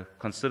to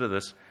consider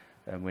this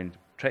when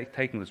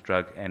taking this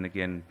drug and,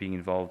 again, being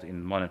involved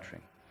in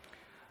monitoring.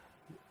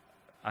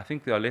 I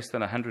think there are less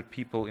than 100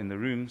 people in the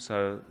room,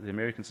 so the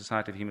American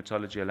Society of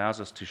Hematology allows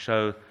us to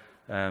show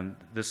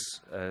this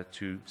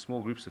to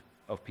small groups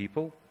of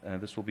people.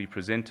 This will be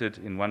presented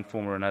in one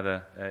form or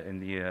another in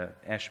the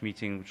ASH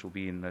meeting, which will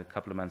be in a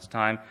couple of months'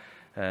 time.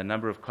 A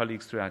number of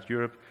colleagues throughout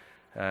Europe,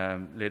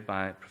 led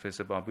by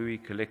Professor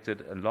Barboui,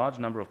 collected a large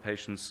number of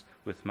patients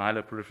with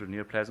myeloproliferative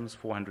neoplasms,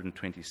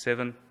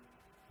 427,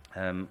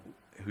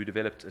 who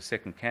developed a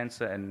second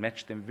cancer, and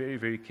matched them very,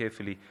 very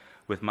carefully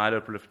with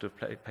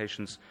myeloproliferative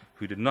patients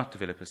who did not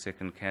develop a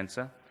second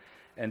cancer.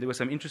 And there were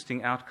some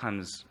interesting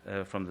outcomes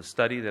from the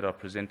study that are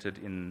presented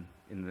in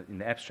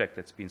the abstract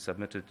that's been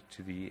submitted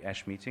to the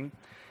ASH meeting,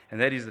 and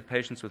that is that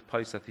patients with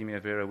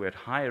polycythemia vera were at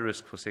higher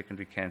risk for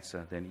secondary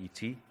cancer than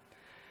ET.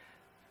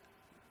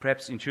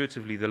 Perhaps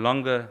intuitively, the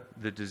longer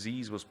the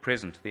disease was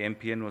present, the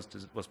MPN was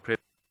present,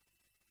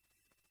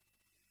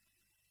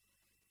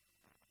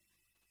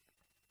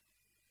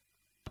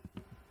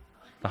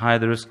 the higher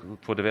the risk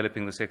for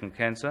developing the second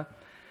cancer.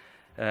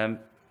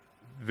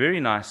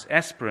 Very nice,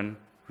 aspirin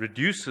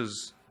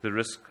reduces the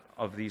risk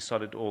of these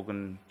solid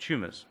organ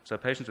tumors. So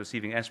patients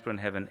receiving aspirin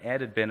have an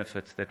added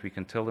benefit that we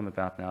can tell them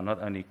about now,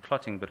 not only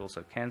clotting but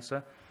also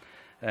cancer.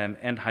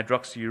 And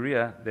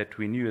hydroxyurea, that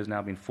we knew has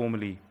now been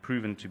formally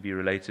proven to be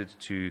related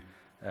to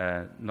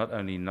not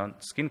only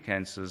skin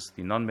cancers,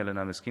 the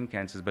non-melanoma skin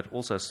cancers, but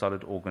also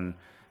solid organ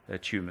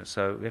tumors.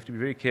 So we have to be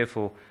very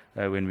careful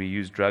when we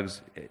use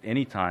drugs at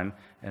any time,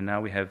 and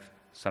now we have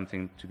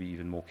something to be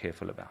even more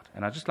careful about.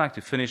 And I'd just like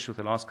to finish with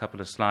the last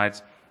couple of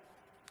slides,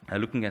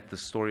 looking at the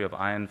story of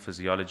iron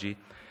physiology.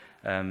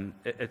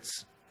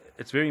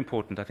 It's very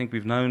important. I think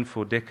we've known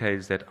for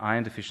decades that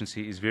iron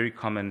deficiency is very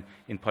common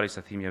in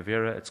polycythemia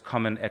vera. It's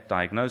common at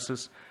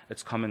diagnosis.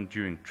 It's common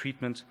during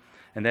treatment.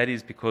 And that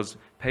is because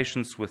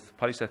patients with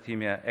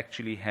polycythemia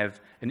actually have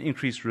an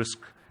increased risk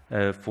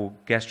for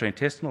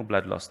gastrointestinal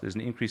blood loss. There's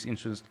an increased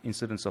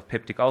incidence of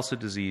peptic ulcer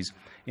disease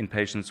in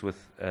patients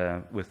with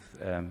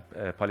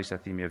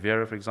polycythemia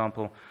vera, for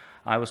example.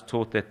 I was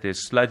taught that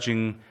there's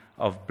sludging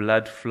of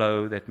blood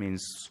flow. That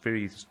means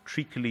very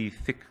treacly,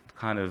 thick,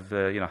 kind of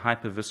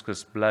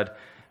hyperviscous blood.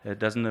 It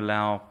doesn't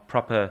allow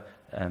proper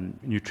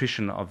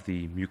nutrition of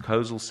the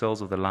mucosal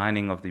cells of the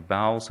lining of the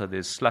bowel. So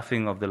there's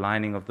sloughing of the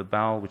lining of the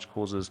bowel, which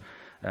causes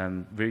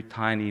very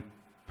tiny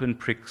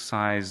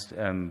pinprick-sized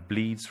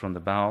bleeds from the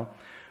bowel.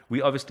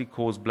 We obviously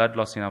cause blood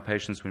loss in our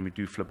patients when we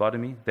do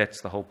phlebotomy.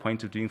 That's the whole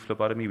point of doing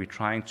phlebotomy. We're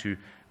trying to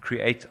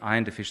create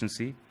iron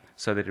deficiency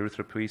so that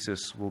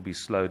erythropoiesis will be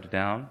slowed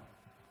down.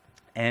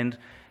 And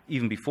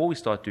even before we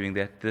start doing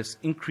that, this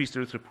increased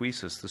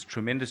erythropoiesis, this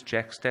tremendous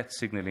JAK-STAT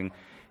signaling,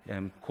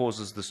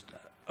 causes this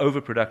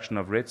overproduction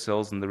of red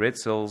cells, and the red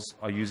cells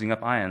are using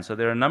up iron. So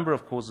there are a number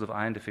of causes of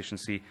iron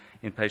deficiency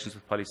in patients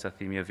with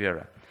polycythemia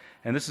vera.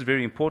 And this is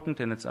very important,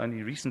 and it's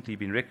only recently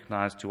been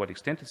recognized to what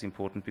extent it's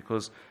important,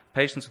 because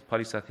patients with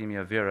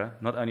polycythemia vera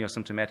not only are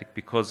symptomatic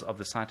because of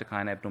the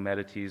cytokine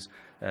abnormalities,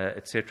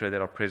 etc.,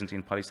 that are present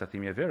in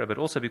polycythemia vera, but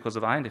also because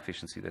of iron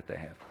deficiency that they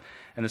have.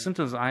 And the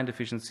symptoms of iron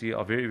deficiency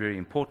are very, very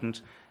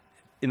important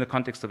in the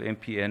context of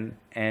MPN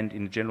and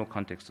in the general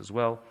context as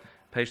well.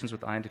 Patients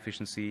with iron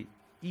deficiency,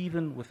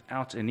 even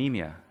without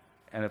anemia,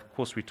 and of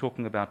course we're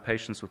talking about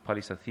patients with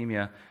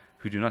polycythemia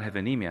who do not have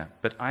anemia,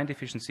 but iron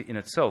deficiency in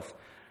itself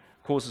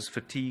causes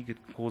fatigue, it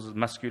causes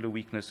muscular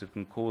weakness, it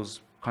can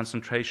cause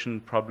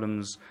concentration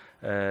problems,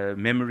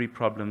 memory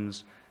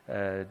problems,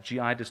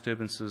 GI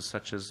disturbances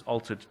such as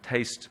altered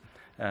taste,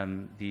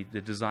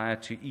 the desire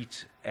to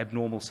eat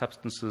abnormal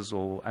substances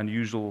or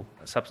unusual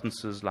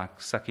substances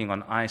like sucking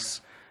on ice,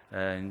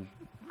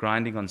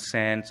 grinding on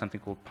sand, something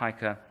called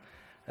pica.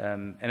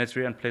 And it's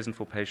very unpleasant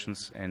for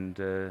patients, and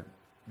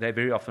they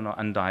very often are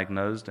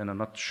undiagnosed and are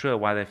not sure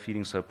why they're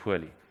feeling so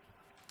poorly.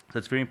 So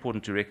it's very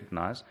important to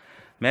recognize.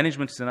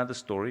 Management is another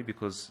story,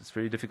 because it's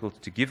very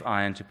difficult to give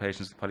iron to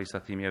patients with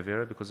polycythemia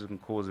vera because it can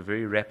cause a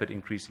very rapid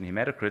increase in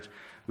hematocrit,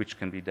 which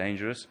can be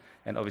dangerous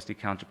and obviously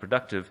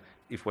counterproductive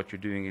if what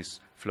you're doing is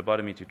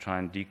phlebotomy to try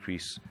and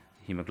decrease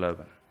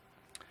hemoglobin.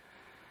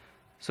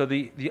 So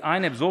the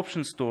iron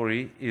absorption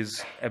story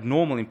is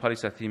abnormal in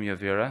polycythemia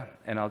vera,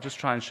 and I'll just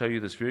try and show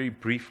you this very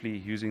briefly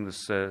using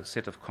this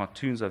set of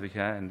cartoons over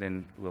here, and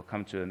then we'll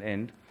come to an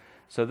end.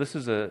 So this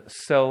is a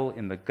cell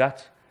in the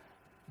gut.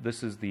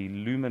 This is the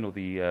lumen, or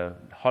the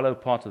hollow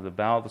part of the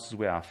bowel. This is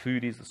where our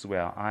food is. This is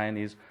where our iron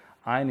is.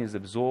 Iron is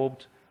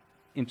absorbed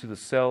into the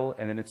cell,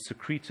 and then it's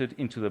secreted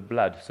into the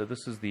blood. So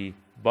this is the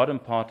bottom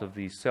part of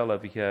the cell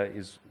over here,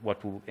 is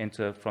what will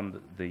enter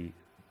from the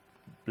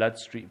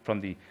bloodstream, from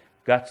the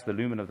gut, the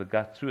lumen of the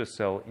gut, through a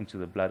cell into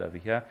the blood over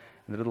here.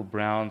 And the little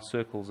brown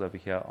circles over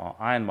here are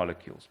iron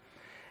molecules.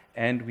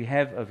 And we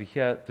have over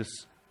here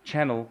this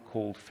channel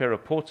called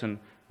ferroportin,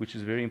 which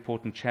is a very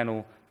important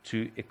channel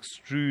to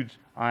extrude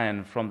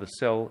iron from the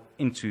cell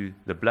into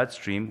the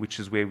bloodstream, which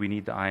is where we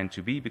need the iron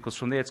to be, because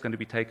from there it's going to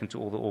be taken to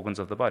all the organs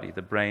of the body,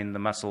 the brain, the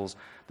muscles,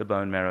 the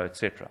bone marrow,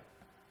 etc.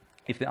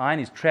 If the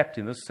iron is trapped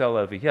in this cell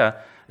over here,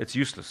 it's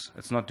useless.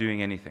 It's not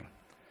doing anything.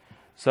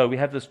 So we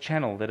have this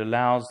channel that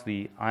allows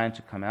the iron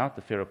to come out,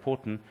 the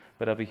ferroportin,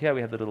 but over here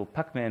we have the little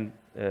Puckman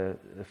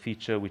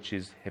feature, which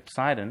is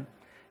hepcidin,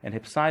 and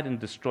hepcidin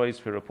destroys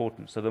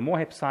ferroportin. So the more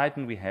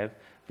hepcidin we have,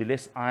 the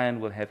less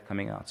iron we'll have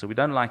coming out. So we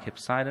don't like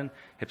hepcidin.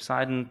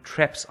 Hepcidin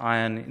traps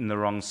iron in the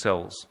wrong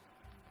cells.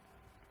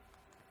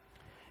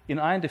 In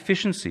iron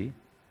deficiency,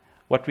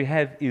 what we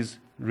have is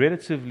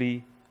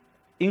relatively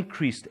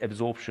increased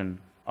absorption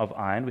of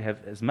iron. We have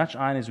as much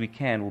iron as we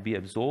can will be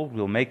absorbed.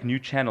 We'll make new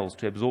channels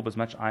to absorb as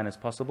much iron as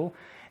possible,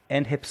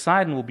 and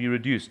hepcidin will be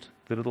reduced.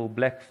 The little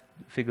black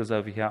figures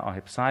over here are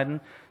hepcidin.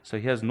 So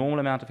here's normal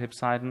amount of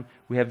hepcidin.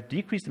 We have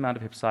decreased amount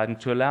of hepcidin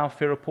to allow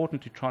ferroportin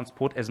to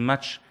transport as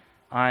much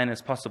iron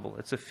as possible.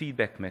 It's a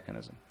feedback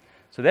mechanism.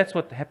 So that's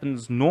what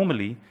happens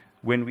normally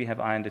when we have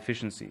iron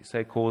deficiency,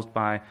 say caused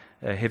by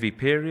heavy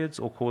periods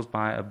or caused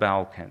by a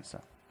bowel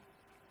cancer.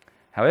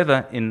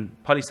 However, in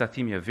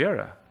polycythemia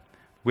vera,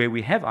 where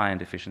we have iron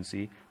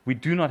deficiency, we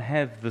do not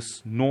have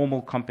this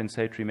normal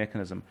compensatory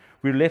mechanism.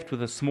 We're left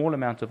with a small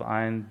amount of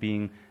iron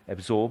being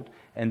absorbed,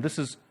 and this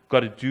has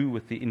got to do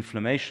with the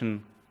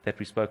inflammation that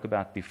we spoke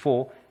about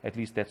before. At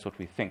least that's what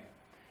we think.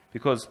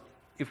 Because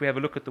if we have a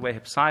look at the way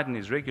hepcidin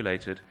is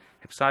regulated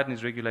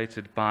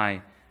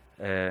by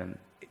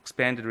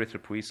expanded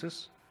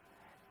erythropoiesis,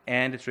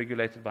 and it's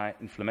regulated by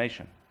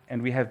inflammation.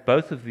 And we have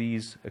both of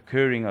these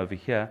occurring over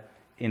here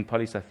in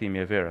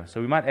polycythemia vera. So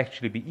we might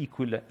actually be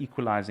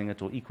equalizing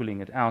it or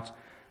equaling it out.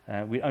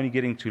 We're only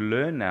getting to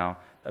learn now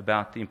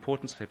about the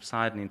importance of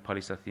hepcidin in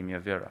polycythemia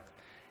vera.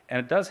 And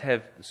it does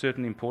have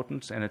certain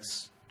importance, and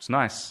it's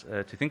nice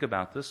to think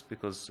about this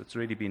because it's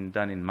already been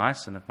done in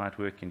mice and it might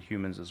work in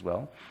humans as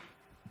well.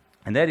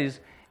 And that is,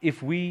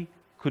 if we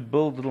could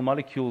build little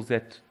molecules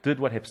that did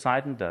what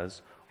hepcidin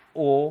does,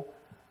 or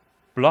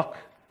block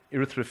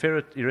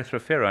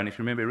erythroferrone. If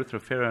you remember,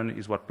 erythroferrone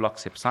is what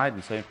blocks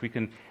hepcidin. So if we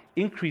can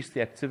increase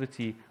the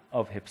activity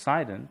of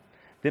hepcidin,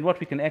 then what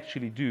we can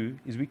actually do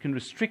is we can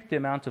restrict the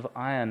amount of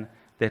iron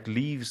that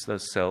leaves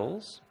those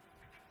cells,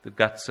 the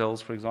gut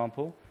cells, for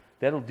example.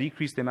 That'll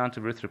decrease the amount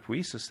of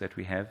erythropoiesis that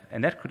we have,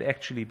 and that could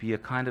actually be a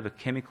kind of a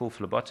chemical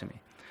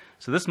phlebotomy.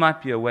 So this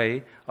might be a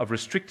way of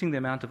restricting the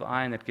amount of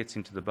iron that gets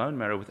into the bone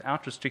marrow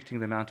without restricting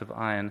the amount of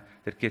iron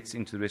that gets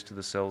into the rest of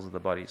the cells of the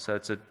body. So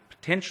it's a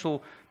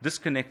potential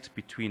disconnect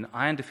between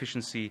iron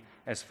deficiency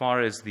as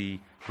far as the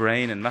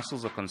brain and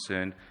muscles are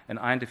concerned, and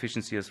iron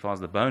deficiency as far as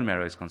the bone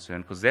marrow is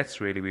concerned, because that's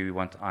really where we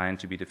want iron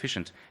to be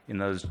deficient, in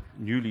those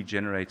newly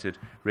generated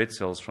red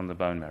cells from the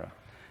bone marrow.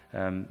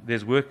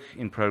 There's work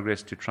in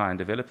progress to try and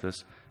develop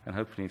this, and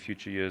hopefully in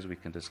future years we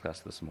can discuss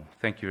this more.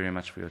 Thank you very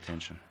much for your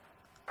attention.